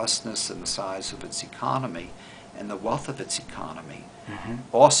robustness and the size of its economy and the wealth of its economy,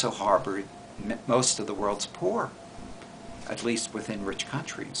 also harbored most of the world's poor, at least within rich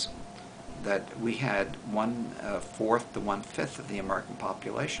countries. That we had 1/4 to 1/5 of the American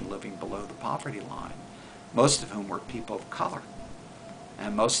population living below the poverty line, most of whom were people of color,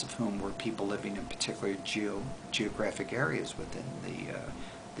 and most of whom were people living in particular geographic areas within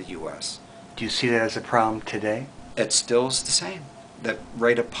the U.S. Do you see that as a problem today? It still is the same. The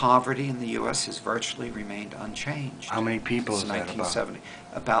rate of poverty in the U.S. has virtually remained unchanged. How many people is since that 1970?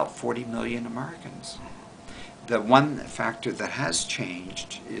 About 40 million Americans. The one factor that has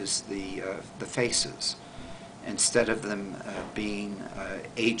changed is the faces. Instead of them being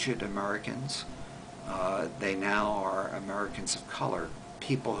aged Americans, they now are Americans of color.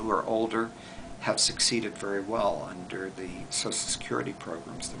 People who are older have succeeded very well under the Social Security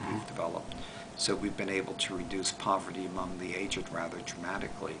programs that we've developed. So we've been able to reduce poverty among the aged rather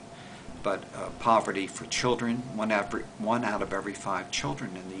dramatically. But poverty for children, one out of every 5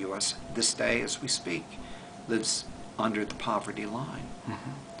 children in the U.S. this day as we speak lives under the poverty line,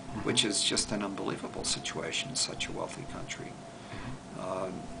 which is just an unbelievable situation in such a wealthy country.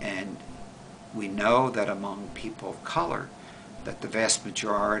 And we know that among people of color, that the vast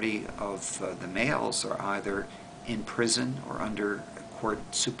majority of the males are either in prison or under court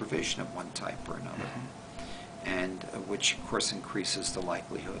supervision of one type or another, and which of course increases the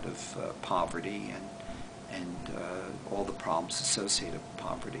likelihood of poverty and all the problems associated with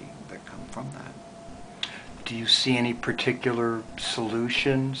poverty that come from that. Do you see any particular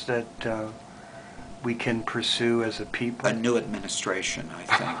solutions that we can pursue as a people? A new administration, I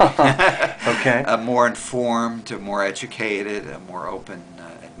think. Okay. A more informed, a more educated, a more open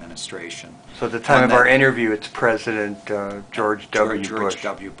administration. So at the time of our interview, it's President George W. George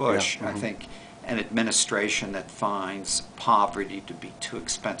W. Bush. Yeah. I think an administration that finds poverty to be too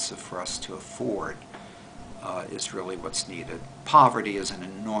expensive for us to afford is really what's needed. Poverty is an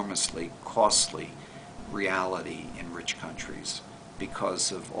enormously costly reality in rich countries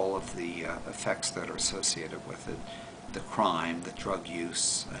because of all of the effects that are associated with it, the crime, the drug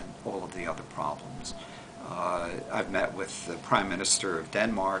use, and all of the other problems. I've met with the Prime Minister of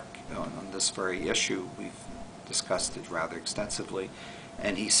Denmark on this very issue. We've discussed it rather extensively,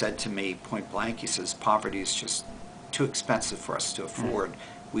 and he said to me point blank, he says, poverty is just too expensive for us to afford.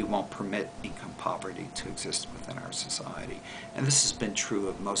 We won't permit income poverty to exist within our society. And this has been true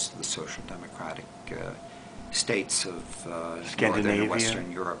of most of the social democratic states of Northern and Western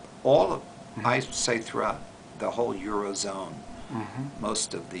Europe. All of, I say throughout the whole Eurozone,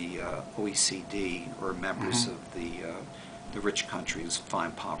 most of the OECD or members of the rich countries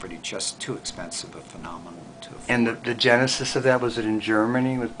find poverty just too expensive a phenomenon to afford. And the genesis of that, was it in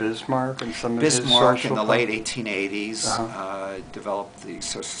Germany with Bismarck and some of his social... Bismarck in the late 1880s developed the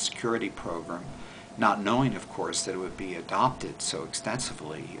Social Security program, not knowing, of course, that it would be adopted so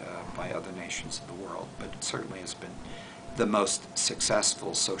extensively by other nations of the world, but it certainly has been the most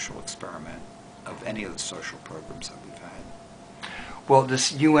successful social experiment of any of the social programs that we've had. Well,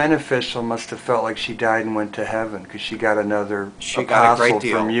 this UN official must have felt like she died and went to heaven because she got another apostle got a great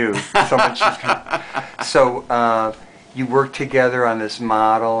deal from you. So you worked together on this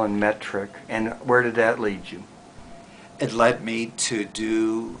model and metric, and where did that lead you? It led me to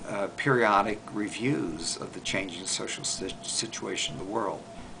do periodic reviews of the changing social situation in the world.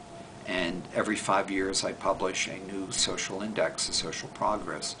 And every 5 years I publish a new social index of social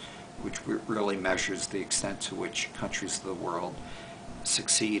progress, which really measures the extent to which countries of the world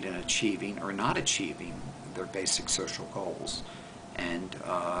succeed in achieving or not achieving their basic social goals. And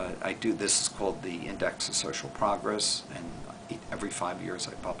this is called the Index of Social Progress, and every 5 years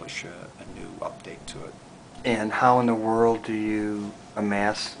I publish a new update to it. And how in the world do you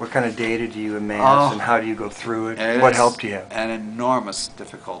amass, what kind of data do you amass, and how do you go through it? What help do you have? An enormous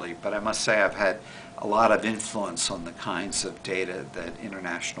difficulty, but I must say I've had a lot of influence on the kinds of data that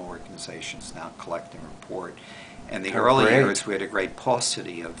international organizations now collect and report. In the early years, we had a great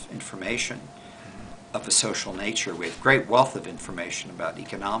paucity of information of a social nature. We have great wealth of information about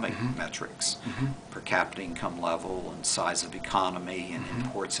economic metrics, per capita income level and size of economy and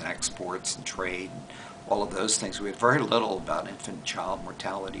imports and exports and trade, and all of those things. We had very little about infant and child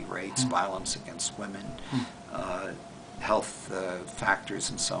mortality rates, violence against women, health factors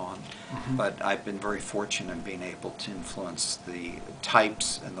and so on. But I've been very fortunate in being able to influence the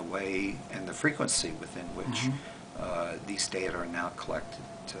types and the way and the frequency within which these data are now collected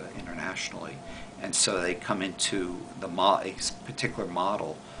internationally. And so they come into a particular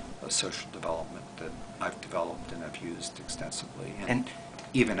model of social development that I've developed and I've used extensively. And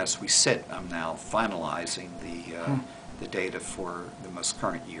even as we sit, I'm now finalizing the data for the most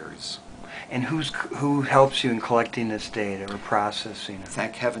current years. And who helps you in collecting this data or processing it?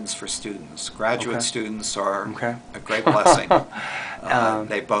 Thank heavens for students. Graduate students are a great blessing.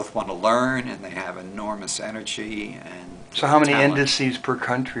 They both want to learn, and they have enormous energy and so how many talent. indices per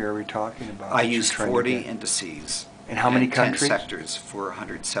country are we talking about? I use 40 indices. And how many countries? 10 sectors for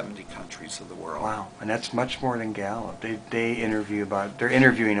 170 countries of the world. Wow, and that's much more than Gallup. They're interviewing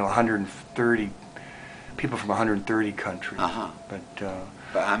 130 people from 130 countries.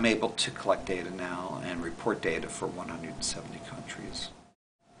 But I'm able to collect data now and report data for 170 countries.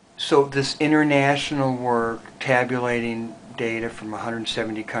 So this international work, tabulating data from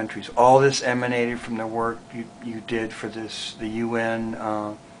 170 countries, all this emanated from the work you did for the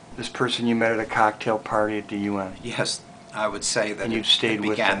UN, this person you met at a cocktail party at the UN? Yes, I would say that it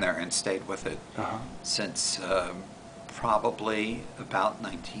began there and stayed with it since probably about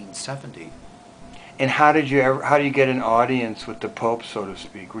 1970. And how do you get an audience with the Pope, so to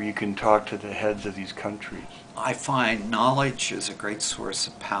speak, where you can talk to the heads of these countries? I find knowledge is a great source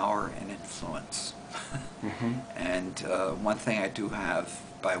of power and influence. And one thing I do have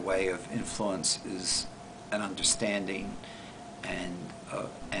by way of influence is an understanding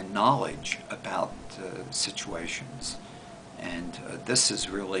and knowledge about situations. And this is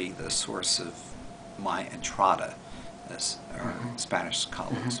really the source of my entrada, as our Spanish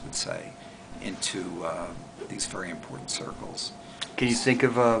colleagues would say, into these very important circles. Can you think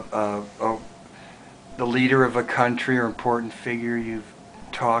of the leader of a country or important figure you've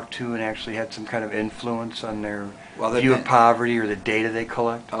talked to and actually had some kind of influence on their view of poverty or the data they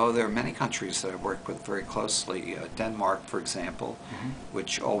collect? Oh, there are many countries that I've worked with very closely. Denmark, for example,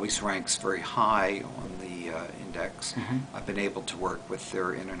 which always ranks very high on the index. I've been able to work with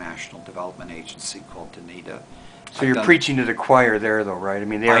their international development agency called DANITA. So you're preaching to the choir there, though, right? I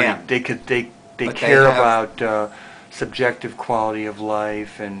mean, they care about subjective quality of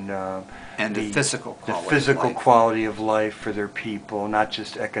life and the physical quality of life for their people, not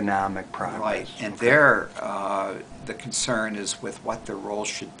just economic progress. Right, and there the concern is with what their role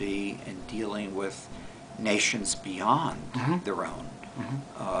should be in dealing with nations beyond their own.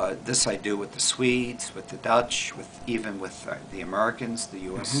 This I do with the Swedes, with the Dutch, even with the Americans, the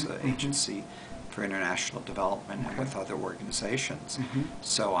U.S. Agency for International Development, and with other organizations.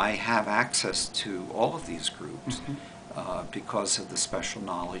 So I have access to all of these groups because of the special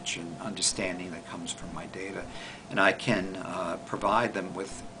knowledge and understanding that comes from my data. And I can provide them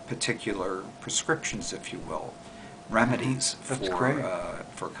with particular prescriptions, if you will, remedies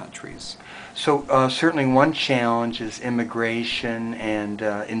for countries. So certainly one challenge is immigration, and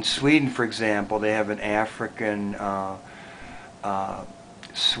in Sweden, for example, they have an African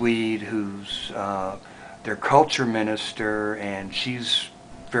Swede who's their culture minister, and she's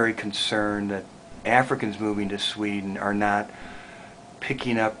very concerned that Africans moving to Sweden are not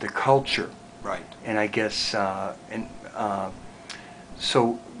picking up the culture. Right. And I guess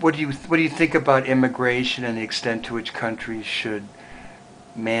so what do you think about immigration and the extent to which countries should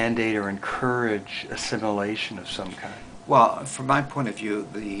mandate or encourage assimilation of some kind? Well, from my point of view,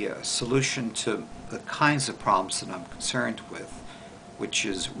 the solution to the kinds of problems that I'm concerned with, which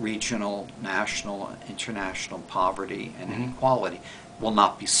is regional, national, international poverty and inequality, will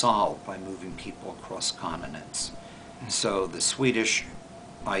not be solved by moving people across continents. So the Swedish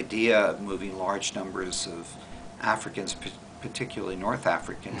idea of moving large numbers of Africans, particularly North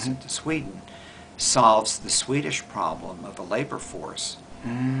Africans, into Sweden, solves the Swedish problem of a labor force,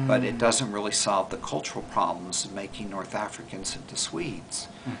 but it doesn't really solve the cultural problems of making North Africans into Swedes.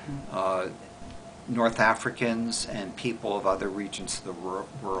 North Africans and people of other regions of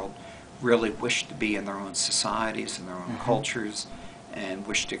the world really wish to be in their own societies and their own cultures, and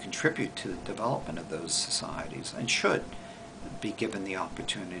wish to contribute to the development of those societies, and should be given the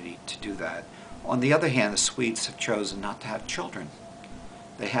opportunity to do that. On the other hand, the Swedes have chosen not to have children.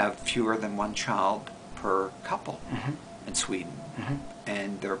 They have fewer than one child per couple in Sweden,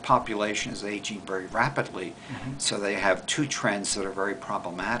 and their population is aging very rapidly, so they have two trends that are very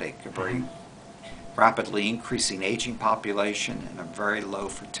problematic: a very rapidly increasing aging population and a very low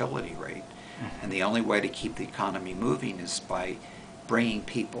fertility rate. And the only way to keep the economy moving is by bringing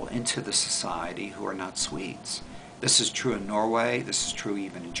people into the society who are not Swedes. This is true in Norway. This is true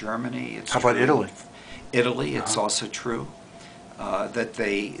even in Germany. How about Italy? Italy, it's also true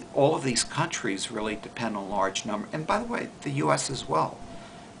that all of these countries really depend on large numbers, and by the way, the U.S. as well,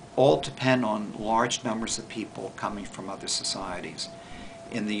 all depend on large numbers of people coming from other societies.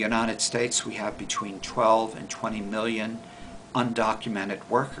 In the United States, we have between 12 and 20 million undocumented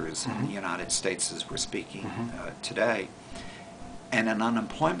workers in the United States as we're speaking today, and an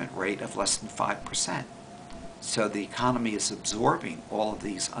unemployment rate of less than 5%. So the economy is absorbing all of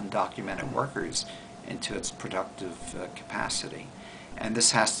these undocumented workers into its productive capacity. And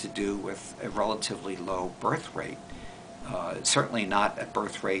this has to do with a relatively low birth rate, certainly not a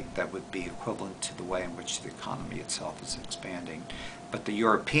birth rate that would be equivalent to the way in which the economy itself is expanding. But the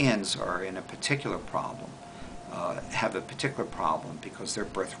Europeans are in a particular problem, have a particular problem because their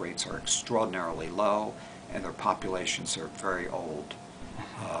birth rates are extraordinarily low and their populations are very old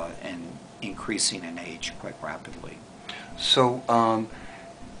and increasing in age quite rapidly. So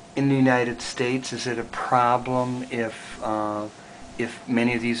in the United States, is it a problem if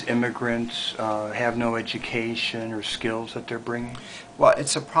many of these immigrants have no education or skills that they're bringing? Well,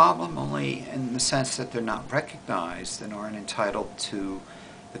 it's a problem only in the sense that they're not recognized and aren't entitled to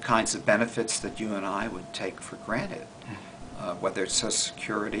the kinds of benefits that you and I would take for granted, whether it's Social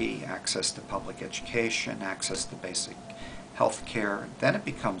Security, access to public education, access to basic health care. Then it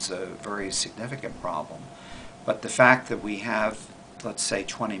becomes a very significant problem. But the fact that we have, let's say,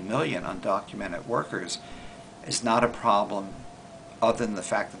 20 million undocumented workers is not a problem other than the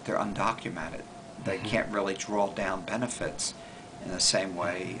fact that they're undocumented. They can't really draw down benefits in the same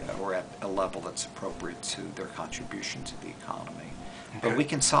way or at a level that's appropriate to their contribution to the economy. Okay. But we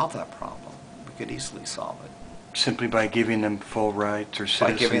can solve that problem. We could easily solve it. Simply by giving them full rights or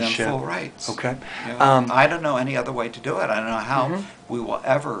citizenship? By giving them full rights. Okay. You know, I don't know any other way to do it. I don't know how we will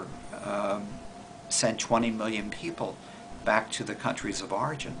ever send 20 million people back to the countries of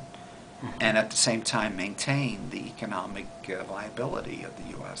origin and at the same time maintain the economic viability of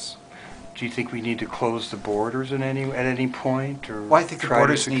the U.S. Do you think we need to close the borders at any point? Or well, I think the try to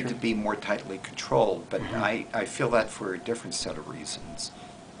borders secure- need to be more tightly controlled, but I feel that for a different set of reasons.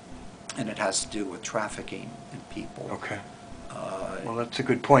 And it has to do with trafficking in people. Okay. Well, that's a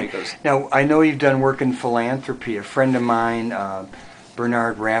good point. Because Now, I know you've done work in philanthropy. A friend of mine,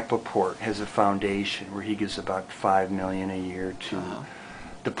 Bernard Rappaport, has a foundation where he gives about $5 million a year to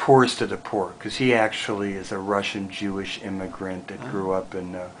the poorest of the poor, because he actually is a Russian Jewish immigrant that grew up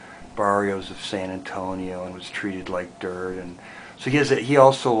in barrios of San Antonio and was treated like dirt, and so he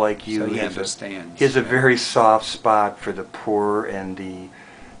also, like you, So he has understands. he has a very soft spot for the poor and the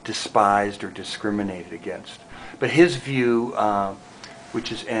despised or discriminated against. But his view,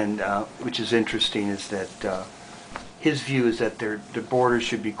 which is interesting, is that his view is that the borders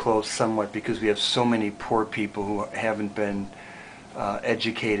should be closed somewhat because we have so many poor people who haven't been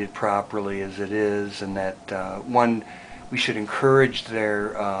educated properly as it is, and that we should encourage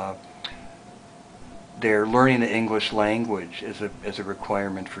their learning the English language as a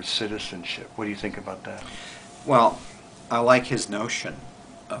requirement for citizenship. What do you think about that? Well, I like his notion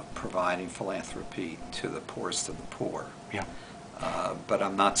of providing philanthropy to the poorest of the poor. Yeah. But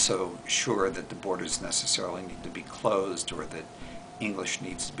I'm not so sure that the borders necessarily need to be closed or that English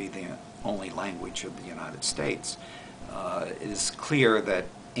needs to be the only language of the United States. It is clear that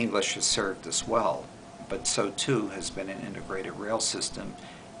English has served us well, but so too has been an integrated rail system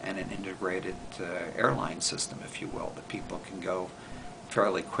and an integrated airline system, if you will, that people can go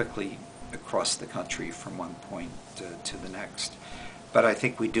fairly quickly across the country from one point to the next. But I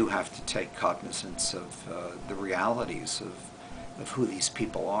think we do have to take cognizance of the realities of who these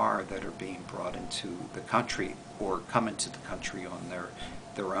people are that are being brought into the country or come into the country on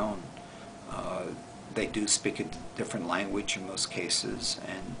their own. They do speak a different language in most cases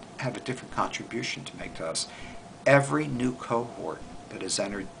and have a different contribution to make to us. Every new cohort that has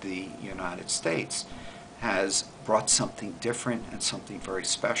entered the United States has brought something different and something very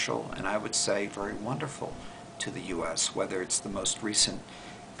special, and I would say very wonderful, to the U.S., whether it's the most recent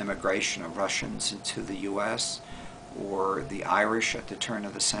immigration of Russians into the U.S., or the Irish at the turn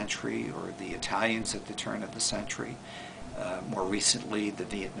of the century, or the Italians at the turn of the century. More recently, the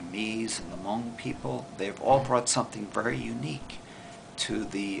Vietnamese and the Hmong people. They've all brought something very unique to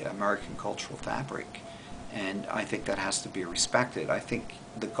the American cultural fabric, and I think that has to be respected. I think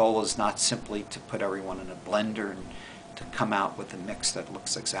the goal is not simply to put everyone in a blender and to come out with a mix that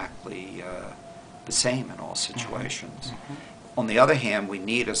looks exactly the same in all situations. On the other hand, we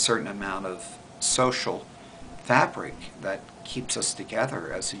need a certain amount of social fabric that keeps us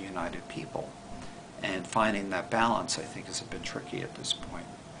together as a united people. And finding that balance, I think, has been tricky at this point.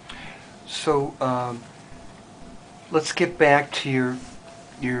 So let's get back to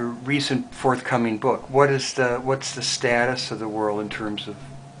your recent forthcoming book. What's the status of the world in terms of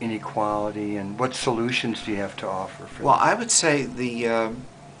inequality, and what solutions do you have to offer for Well, that? I would say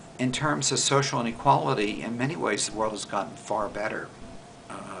in terms of social inequality, in many ways the world has gotten far better.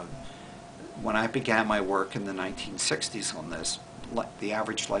 When I began my work in the 1960s on this, the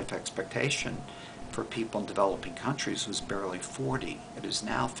average life expectation for people in developing countries was barely 40. It is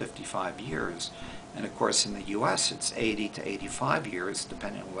now 55 years. And of course in the U.S. it's 80 to 85 years,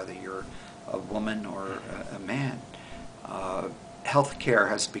 depending on whether you're a woman or a man. Healthcare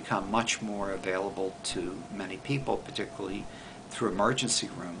has become much more available to many people, particularly through emergency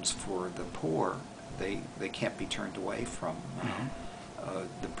rooms for the poor. They can't be turned away from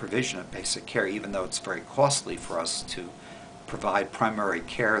the provision of basic care, even though it's very costly for us to provide primary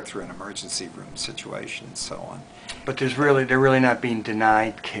care through an emergency room situation and so on. But they're really not being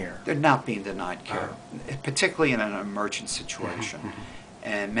denied care. They're not being denied care, particularly in an emergent situation.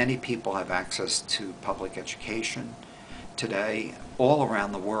 And many people have access to public education. Today, all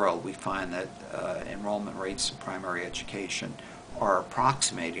around the world, we find that enrollment rates in primary education are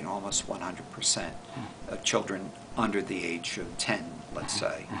approximating almost 100% of children under the age of 10, let's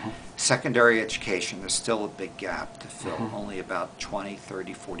say. Secondary education, there's still a big gap to fill, only about 20,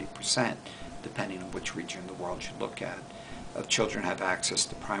 30, 40%, depending on which region of the world you look at, of children have access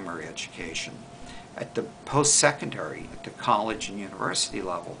to primary education. At the post-secondary, at the college and university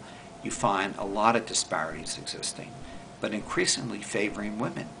level, you find a lot of disparities existing, but increasingly favoring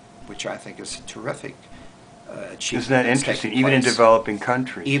women, which I think is a terrific achievement. Isn't that interesting? Even in developing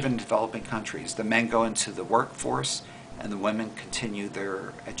countries. Even in developing countries. The men go into the workforce and the women continue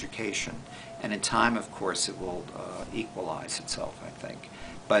their education. And in time, of course, it will equalize itself, I think.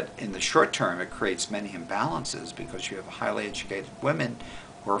 But in the short term, it creates many imbalances because you have highly educated women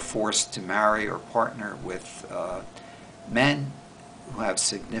who are forced to marry or partner with men who have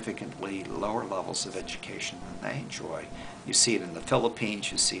significantly lower levels of education than they enjoy. You see it in the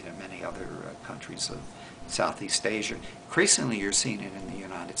Philippines, you see it in many other countries of Southeast Asia. Increasingly, you're seeing it in the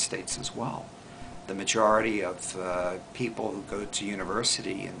United States as well. The majority of people who go to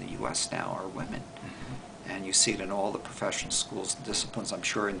university in the U.S. now are women. Mm-hmm. And you see it in all the professional schools and disciplines. I'm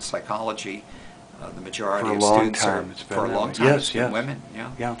sure in psychology, the majority of students are, for a long time, it's been women.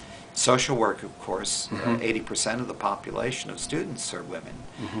 Yeah. Social work, of course, 80% of the population of students are women.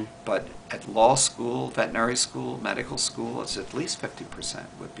 Mm-hmm. But at law school, veterinary school, medical school, it's at least 50%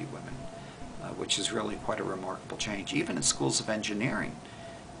 would be women, which is really quite a remarkable change. Even in schools of engineering,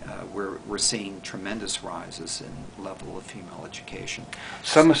 we're seeing tremendous rises in level of female education.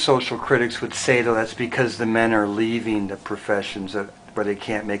 Some social critics would say, though, that's because the men are leaving the professions where they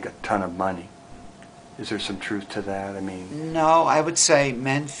can't make a ton of money. Is there some truth to that? I mean, no, I would say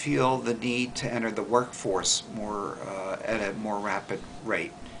men feel the need to enter the workforce more at a more rapid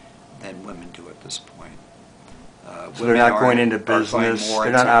rate than women do at this point. So they're not going into business.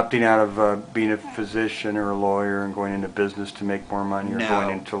 They're not opting out of being a physician or a lawyer and going into business to make more money, or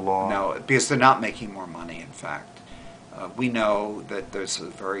going into law. No, because they're not making more money. In fact, we know that there's a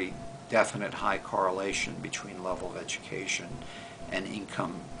very definite high correlation between level of education and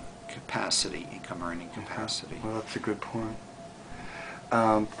income capacity, income earning capacity. Well, that's a good point.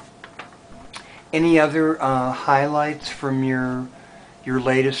 Any other highlights from your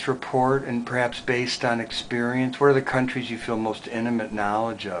latest report, and perhaps based on experience? What are the countries you feel most intimate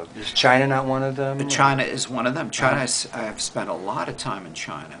knowledge of? Is China not one of them? China is one of them. China, I have spent a lot of time in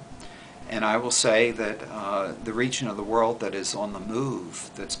China, and I will say that the region of the world that is on the move,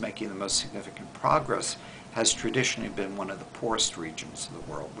 that's making the most significant progress, has traditionally been one of the poorest regions of the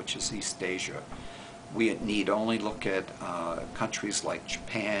world, which is East Asia. We need only look at countries like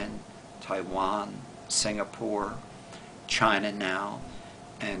Japan, Taiwan, Singapore, China now,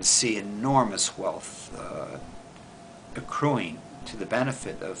 and see enormous wealth accruing to the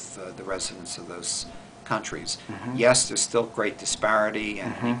benefit of the residents of those countries. Mm-hmm. Yes, there's still great disparity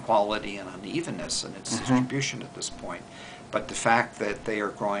and inequality and unevenness in its distribution at this point, but the fact that they are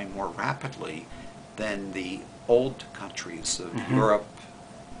growing more rapidly than the old countries of Europe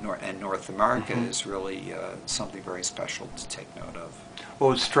and North America is really something very special to take note of.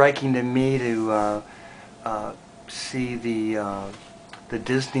 Well, it's striking to me to see the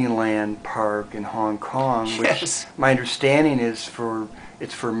Disneyland park in Hong Kong, which my understanding is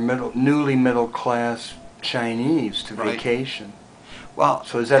it's for newly middle class Chinese to vacation. Well,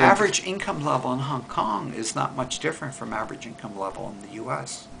 so is that average income level in Hong Kong is not much different from average income level in the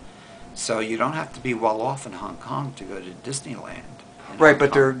U.S. So you don't have to be well off in Hong Kong to go to Disneyland. Right,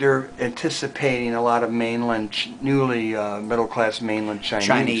 but they're anticipating a lot of newly middle class mainland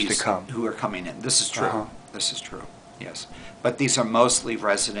Chinese to come, who are coming in. This is true. This is true. Yes, but these are mostly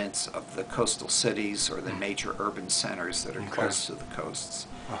residents of the coastal cities or the major urban centers that are close to the coasts,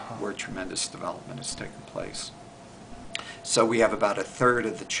 where tremendous development has taken place. So we have about a third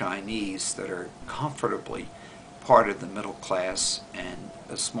of the Chinese that are comfortably part of the middle class, and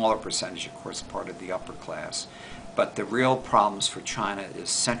a smaller percentage, of course, part of the upper class. But the real problems for China is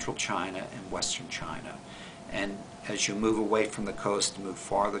central China and western China. And as you move away from the coast, move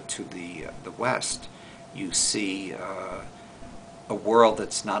farther to the west, you see a world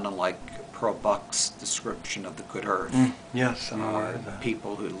that's not unlike Pearl Buck's description of the good earth. Yes, I'm aware of that.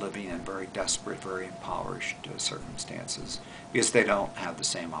 People who are living in very desperate, very impoverished circumstances, because they don't have the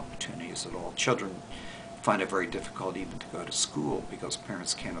same opportunities at all. Children find it very difficult even to go to school because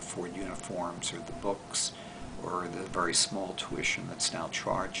parents can't afford uniforms or the books or the very small tuition that's now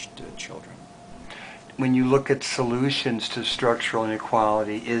charged to children. When you look at solutions to structural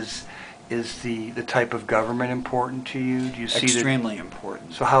inequality, is the type of government important to you? Do you see extremely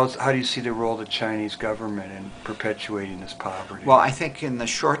important? So how do you see the role of the Chinese government in perpetuating this poverty? Well, I think in the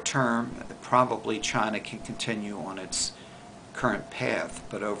short term, probably China can continue on its current path,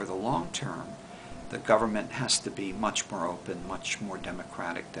 but over the long term, the government has to be much more open, much more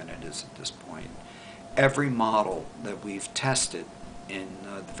democratic than it is at this point. Every model that we've tested in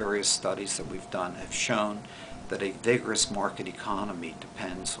the various studies that we've done have shown that a vigorous market economy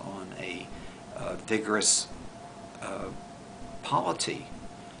depends on a vigorous polity,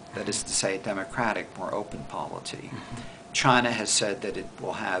 that is to say, a democratic, more open polity. China has said that it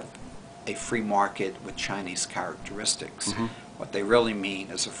will have a free market with Chinese characteristics. Mm-hmm. What they really mean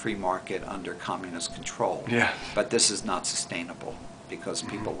is a free market under communist control. Yeah. But this is not sustainable because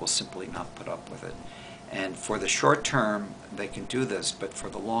people will simply not put up with it. And for the short term, they can do this, but for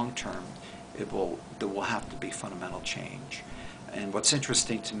the long term, there will have to be fundamental change. And what's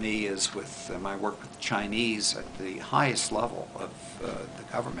interesting to me is with my work with the Chinese at the highest level of the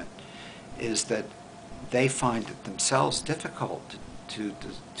government is that they find it themselves difficult to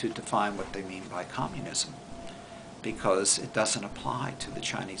define what they mean by communism because it doesn't apply to the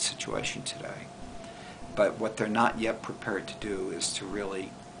Chinese situation today. But what they're not yet prepared to do is to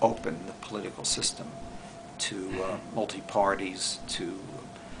really open the political system to multi-parties, to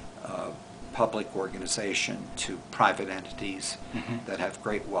public organization, to private entities that have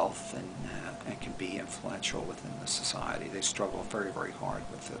great wealth and can be influential within the society. They struggle very, very hard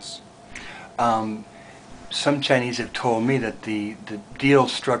with this. Some Chinese have told me that the deal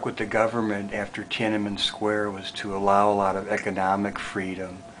struck with the government after Tiananmen Square was to allow a lot of economic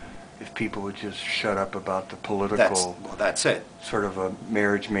freedom if people would just shut up about the political. That's it. Sort of a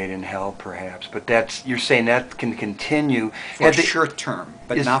marriage made in hell, perhaps. But you're saying that can continue for short term,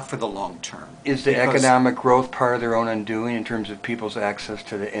 but not for the long term. Is the economic growth part of their own undoing in terms of people's access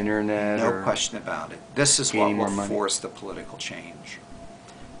to the internet? No question about it. This is what will force the political change.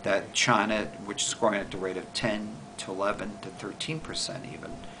 That China, which is growing at the rate of 10 to 11 to 13%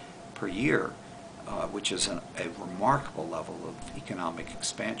 even per year, which is a remarkable level of economic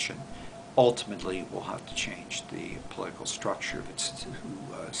expansion, ultimately will have to change the political structure of it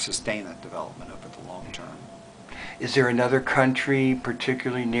to sustain that development over the long term. Is there another country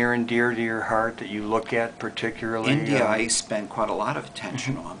particularly near and dear to your heart that you look at particularly? India I spend quite a lot of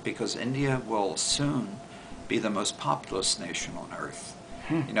attention on because India will soon be the most populous nation on earth.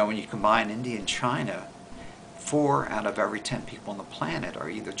 You know, when you combine India and China, 4 out of every 10 people on the planet are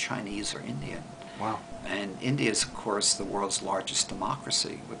either Chinese or Indian. Wow. And India is, of course, the world's largest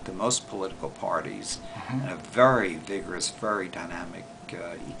democracy with the most political parties and a very vigorous, very dynamic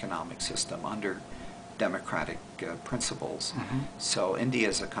economic system under democratic principles. So India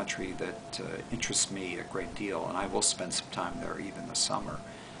is a country that interests me a great deal, and I will spend some time there even this summer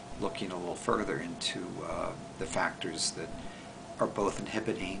looking a little further into the factors that are both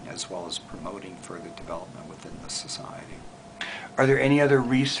inhibiting as well as promoting further development within the society. Are there any other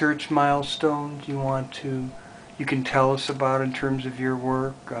research milestones you can tell us about in terms of your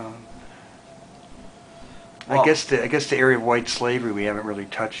work? Well, I guess the area of white slavery we haven't really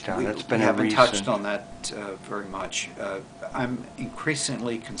touched on. That's been we haven't touched on that very much. I'm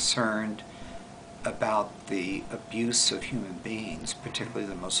increasingly concerned about the abuse of human beings, particularly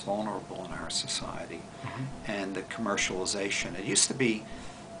the most vulnerable in our society, and the commercialization. It used to be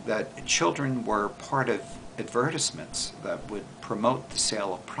that children were part of advertisements that would promote the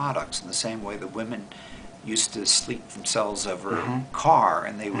sale of products in the same way that women used to sleep themselves over a car,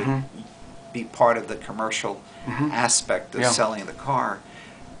 and they would be part of the commercial aspect of selling the car.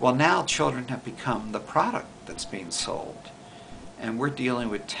 Well, now children have become the product that's being sold. And we're dealing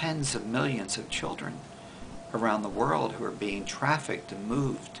with tens of millions of children around the world who are being trafficked and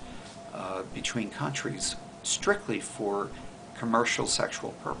moved between countries strictly for commercial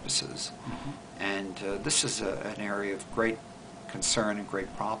sexual purposes. And this is an area of great concern and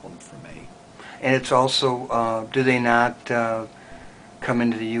great problem for me. And it's also, do they not come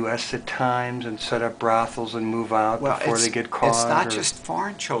into the U.S. at times and set up brothels and move out before they get caught? It's not just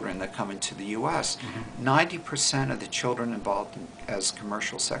foreign children that come into the U.S. 90% of the children involved as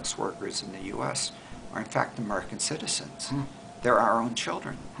commercial sex workers in the U.S. are in fact American citizens. They're our own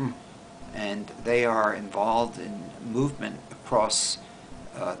children. And they are involved in movement across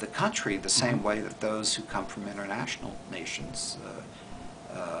the country the same way that those who come from international nations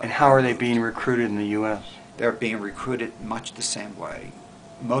and how are they being recruited in the U.S.? They're being recruited much the same way,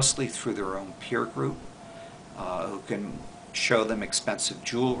 mostly through their own peer group, who can show them expensive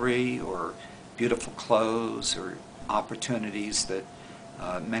jewelry or beautiful clothes or opportunities that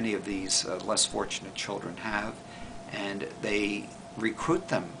many of these less fortunate children have, and they recruit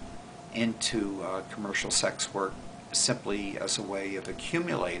them into commercial sex work simply as a way of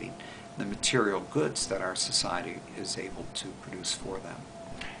accumulating the material goods that our society is able to produce for them.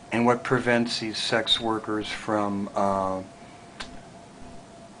 And what prevents these sex workers from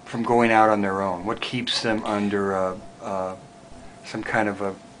going out on their own? What keeps them under some kind of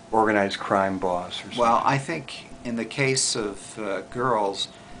a organized crime boss or something? Well, I think in the case of girls,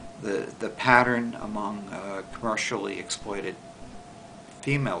 the pattern among commercially exploited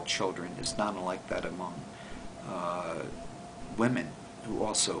female children is not unlike that among women who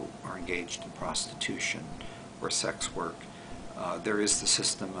also are engaged in prostitution or sex work. There is the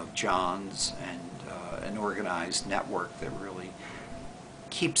system of Johns and an organized network that really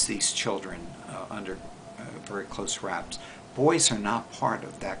keeps these children under very close wraps. Boys are not part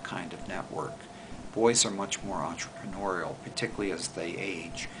of that kind of network. Boys are much more entrepreneurial, particularly as they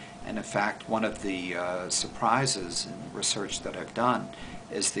age. And in fact, one of the surprises in research that I've done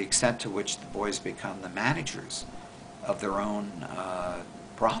is the extent to which the boys become the managers of their own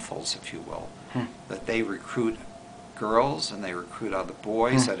brothels, if you will. That they recruit girls and they recruit other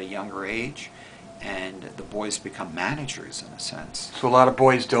boys at a younger age, and the boys become managers in a sense. So a lot of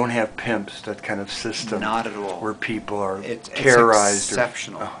boys don't have pimps, that kind of system. Not at all. Where people are It's terrorized.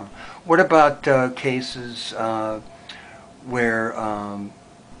 exceptional. What about cases where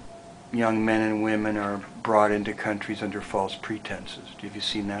young men and women are brought into countries under false pretenses? Have you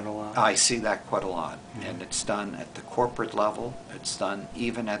seen that a lot? I see that quite a lot. And it's done at the corporate level. It's done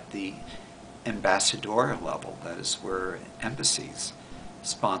even at the ambassadorial level. That is where embassies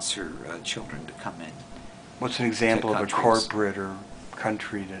sponsor children to come in. What's an example of a corporate or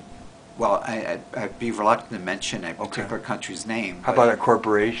country that... Well, I'd be reluctant to mention a particular country's name. How about a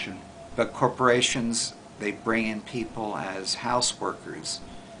corporation? But corporations, they bring in people as house workers,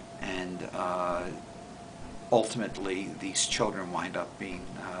 and ultimately these children wind up being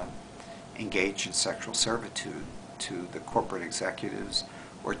engaged in sexual servitude to the corporate executives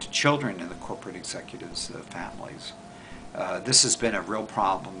or to children in the corporate executives' families. This has been a real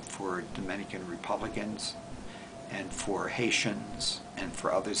problem for Dominican Republicans and for Haitians and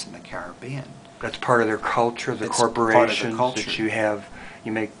for others in the Caribbean. That's part of their culture, the corporations that you have.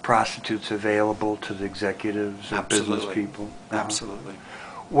 You make prostitutes available to the executives and business people. Absolutely.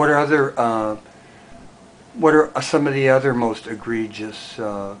 What are some of the other most egregious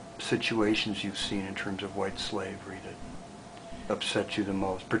situations you've seen in terms of white slavery that upset you the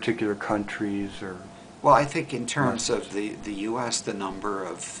most? Particular countries or... Well, I think in terms of the U.S., the number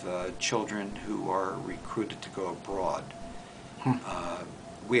of children who are recruited to go abroad,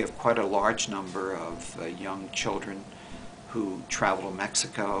 we have quite a large number of young children who travel to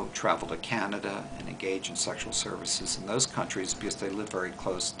Mexico, travel to Canada, and engage in sexual services in those countries because they live very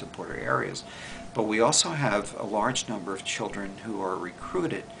close to border areas. But we also have a large number of children who are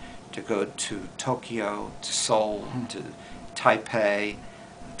recruited to go to Tokyo, to Seoul, to Taipei,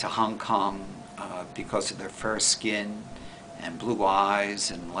 to Hong Kong, because of their fair skin and blue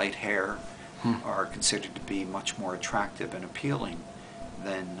eyes and light hair, are considered to be much more attractive and appealing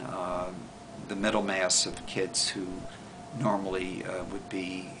than the middle mass of kids who normally would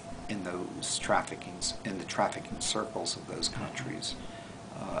be in those in the trafficking circles of those countries.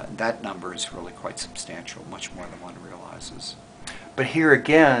 That number is really quite substantial, much more than one realizes. But here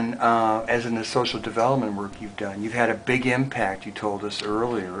again, as in the social development work you've done, you've had a big impact. You told us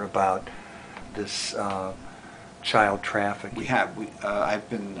earlier about this child trafficking. We have. I've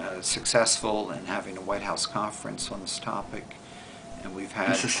been successful in having a White House conference on this topic, and we've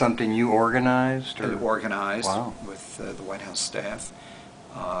had... This is something you organized? Organized Wow. with the White House staff.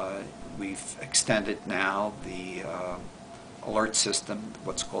 We've extended now the alert system,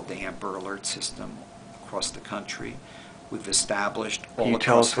 what's called the AMBER alert system, across the country. We've established all Can you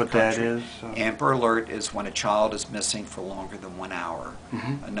tell us what that is? AMBER alert is when a child is missing for longer than 1 hour.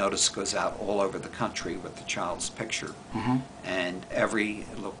 A notice goes out all over the country with the child's picture. And every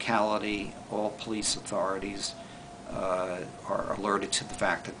locality, all police authorities are alerted to the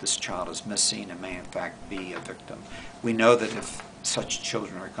fact that this child is missing and may in fact be a victim. We know that if such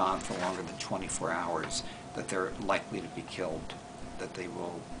children are gone for longer than 24 hours, that they're likely to be killed, that they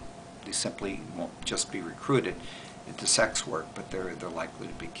simply won't just be recruited into sex work, but they're likely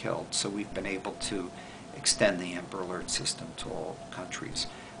to be killed. So we've been able to extend the AMBER alert system to all countries.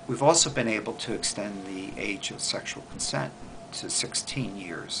 We've also been able to extend the age of sexual consent to 16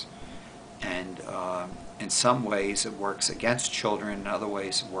 years. And in some ways it works against children, in other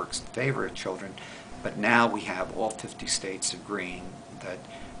ways it works in favor of children. But now we have all 50 states agreeing that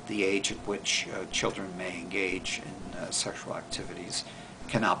the age at which children may engage in sexual activities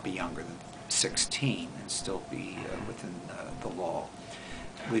cannot be younger than 16 and still be within the law.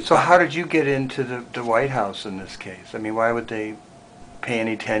 So how did you get into the White House in this case? I mean, why would they pay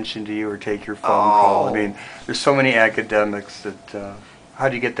any attention to you or take your phone call? I mean, there's so many academics that... how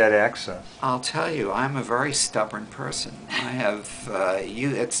do you get that access? I'll tell you, I'm a very stubborn person. I have,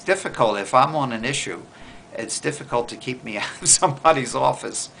 it's difficult if I'm on an issue. It's difficult to keep me out of somebody's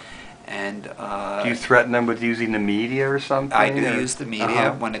office. And do you threaten them with using the media or something? I do use the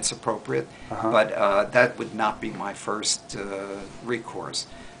media when it's appropriate, but that would not be my first recourse.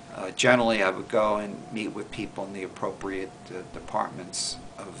 Generally, I would go and meet with people in the appropriate departments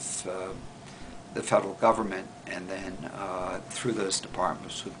of the federal government, and then through those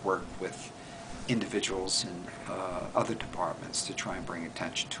departments would work with individuals in other departments to try and bring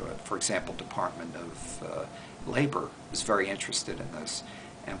attention to it. For example, Department of Labor is very interested in this,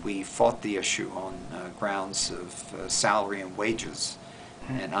 and we fought the issue on grounds of salary and wages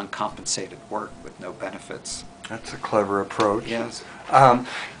and uncompensated work with no benefits. That's a clever approach. Yes.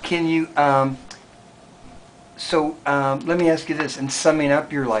 Can you, let me ask you this, in summing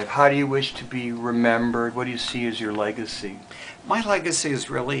up your life, how do you wish to be remembered? What do you see as your legacy? My legacy is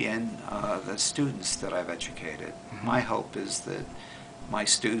really in the students that I've educated. Mm-hmm. My hope is that my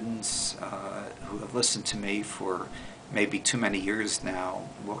students who have listened to me for maybe too many years now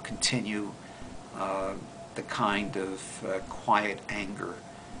will continue the kind of quiet anger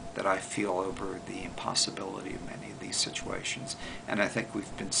that I feel over the impossibility of many of these situations. And I think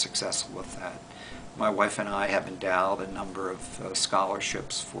we've been successful with that. My wife and I have endowed a number of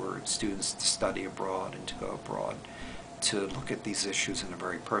scholarships for students to study abroad and to go abroad, to look at these issues in a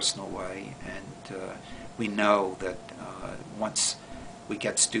very personal way. And we know that once we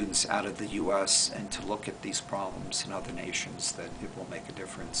get students out of the U.S. and to look at these problems in other nations, that it will make a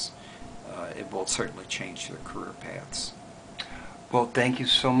difference. It will certainly change their career paths. Well, thank you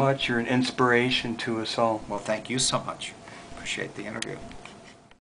so much. You're an inspiration to us all. Well, thank you so much. Appreciate the interview.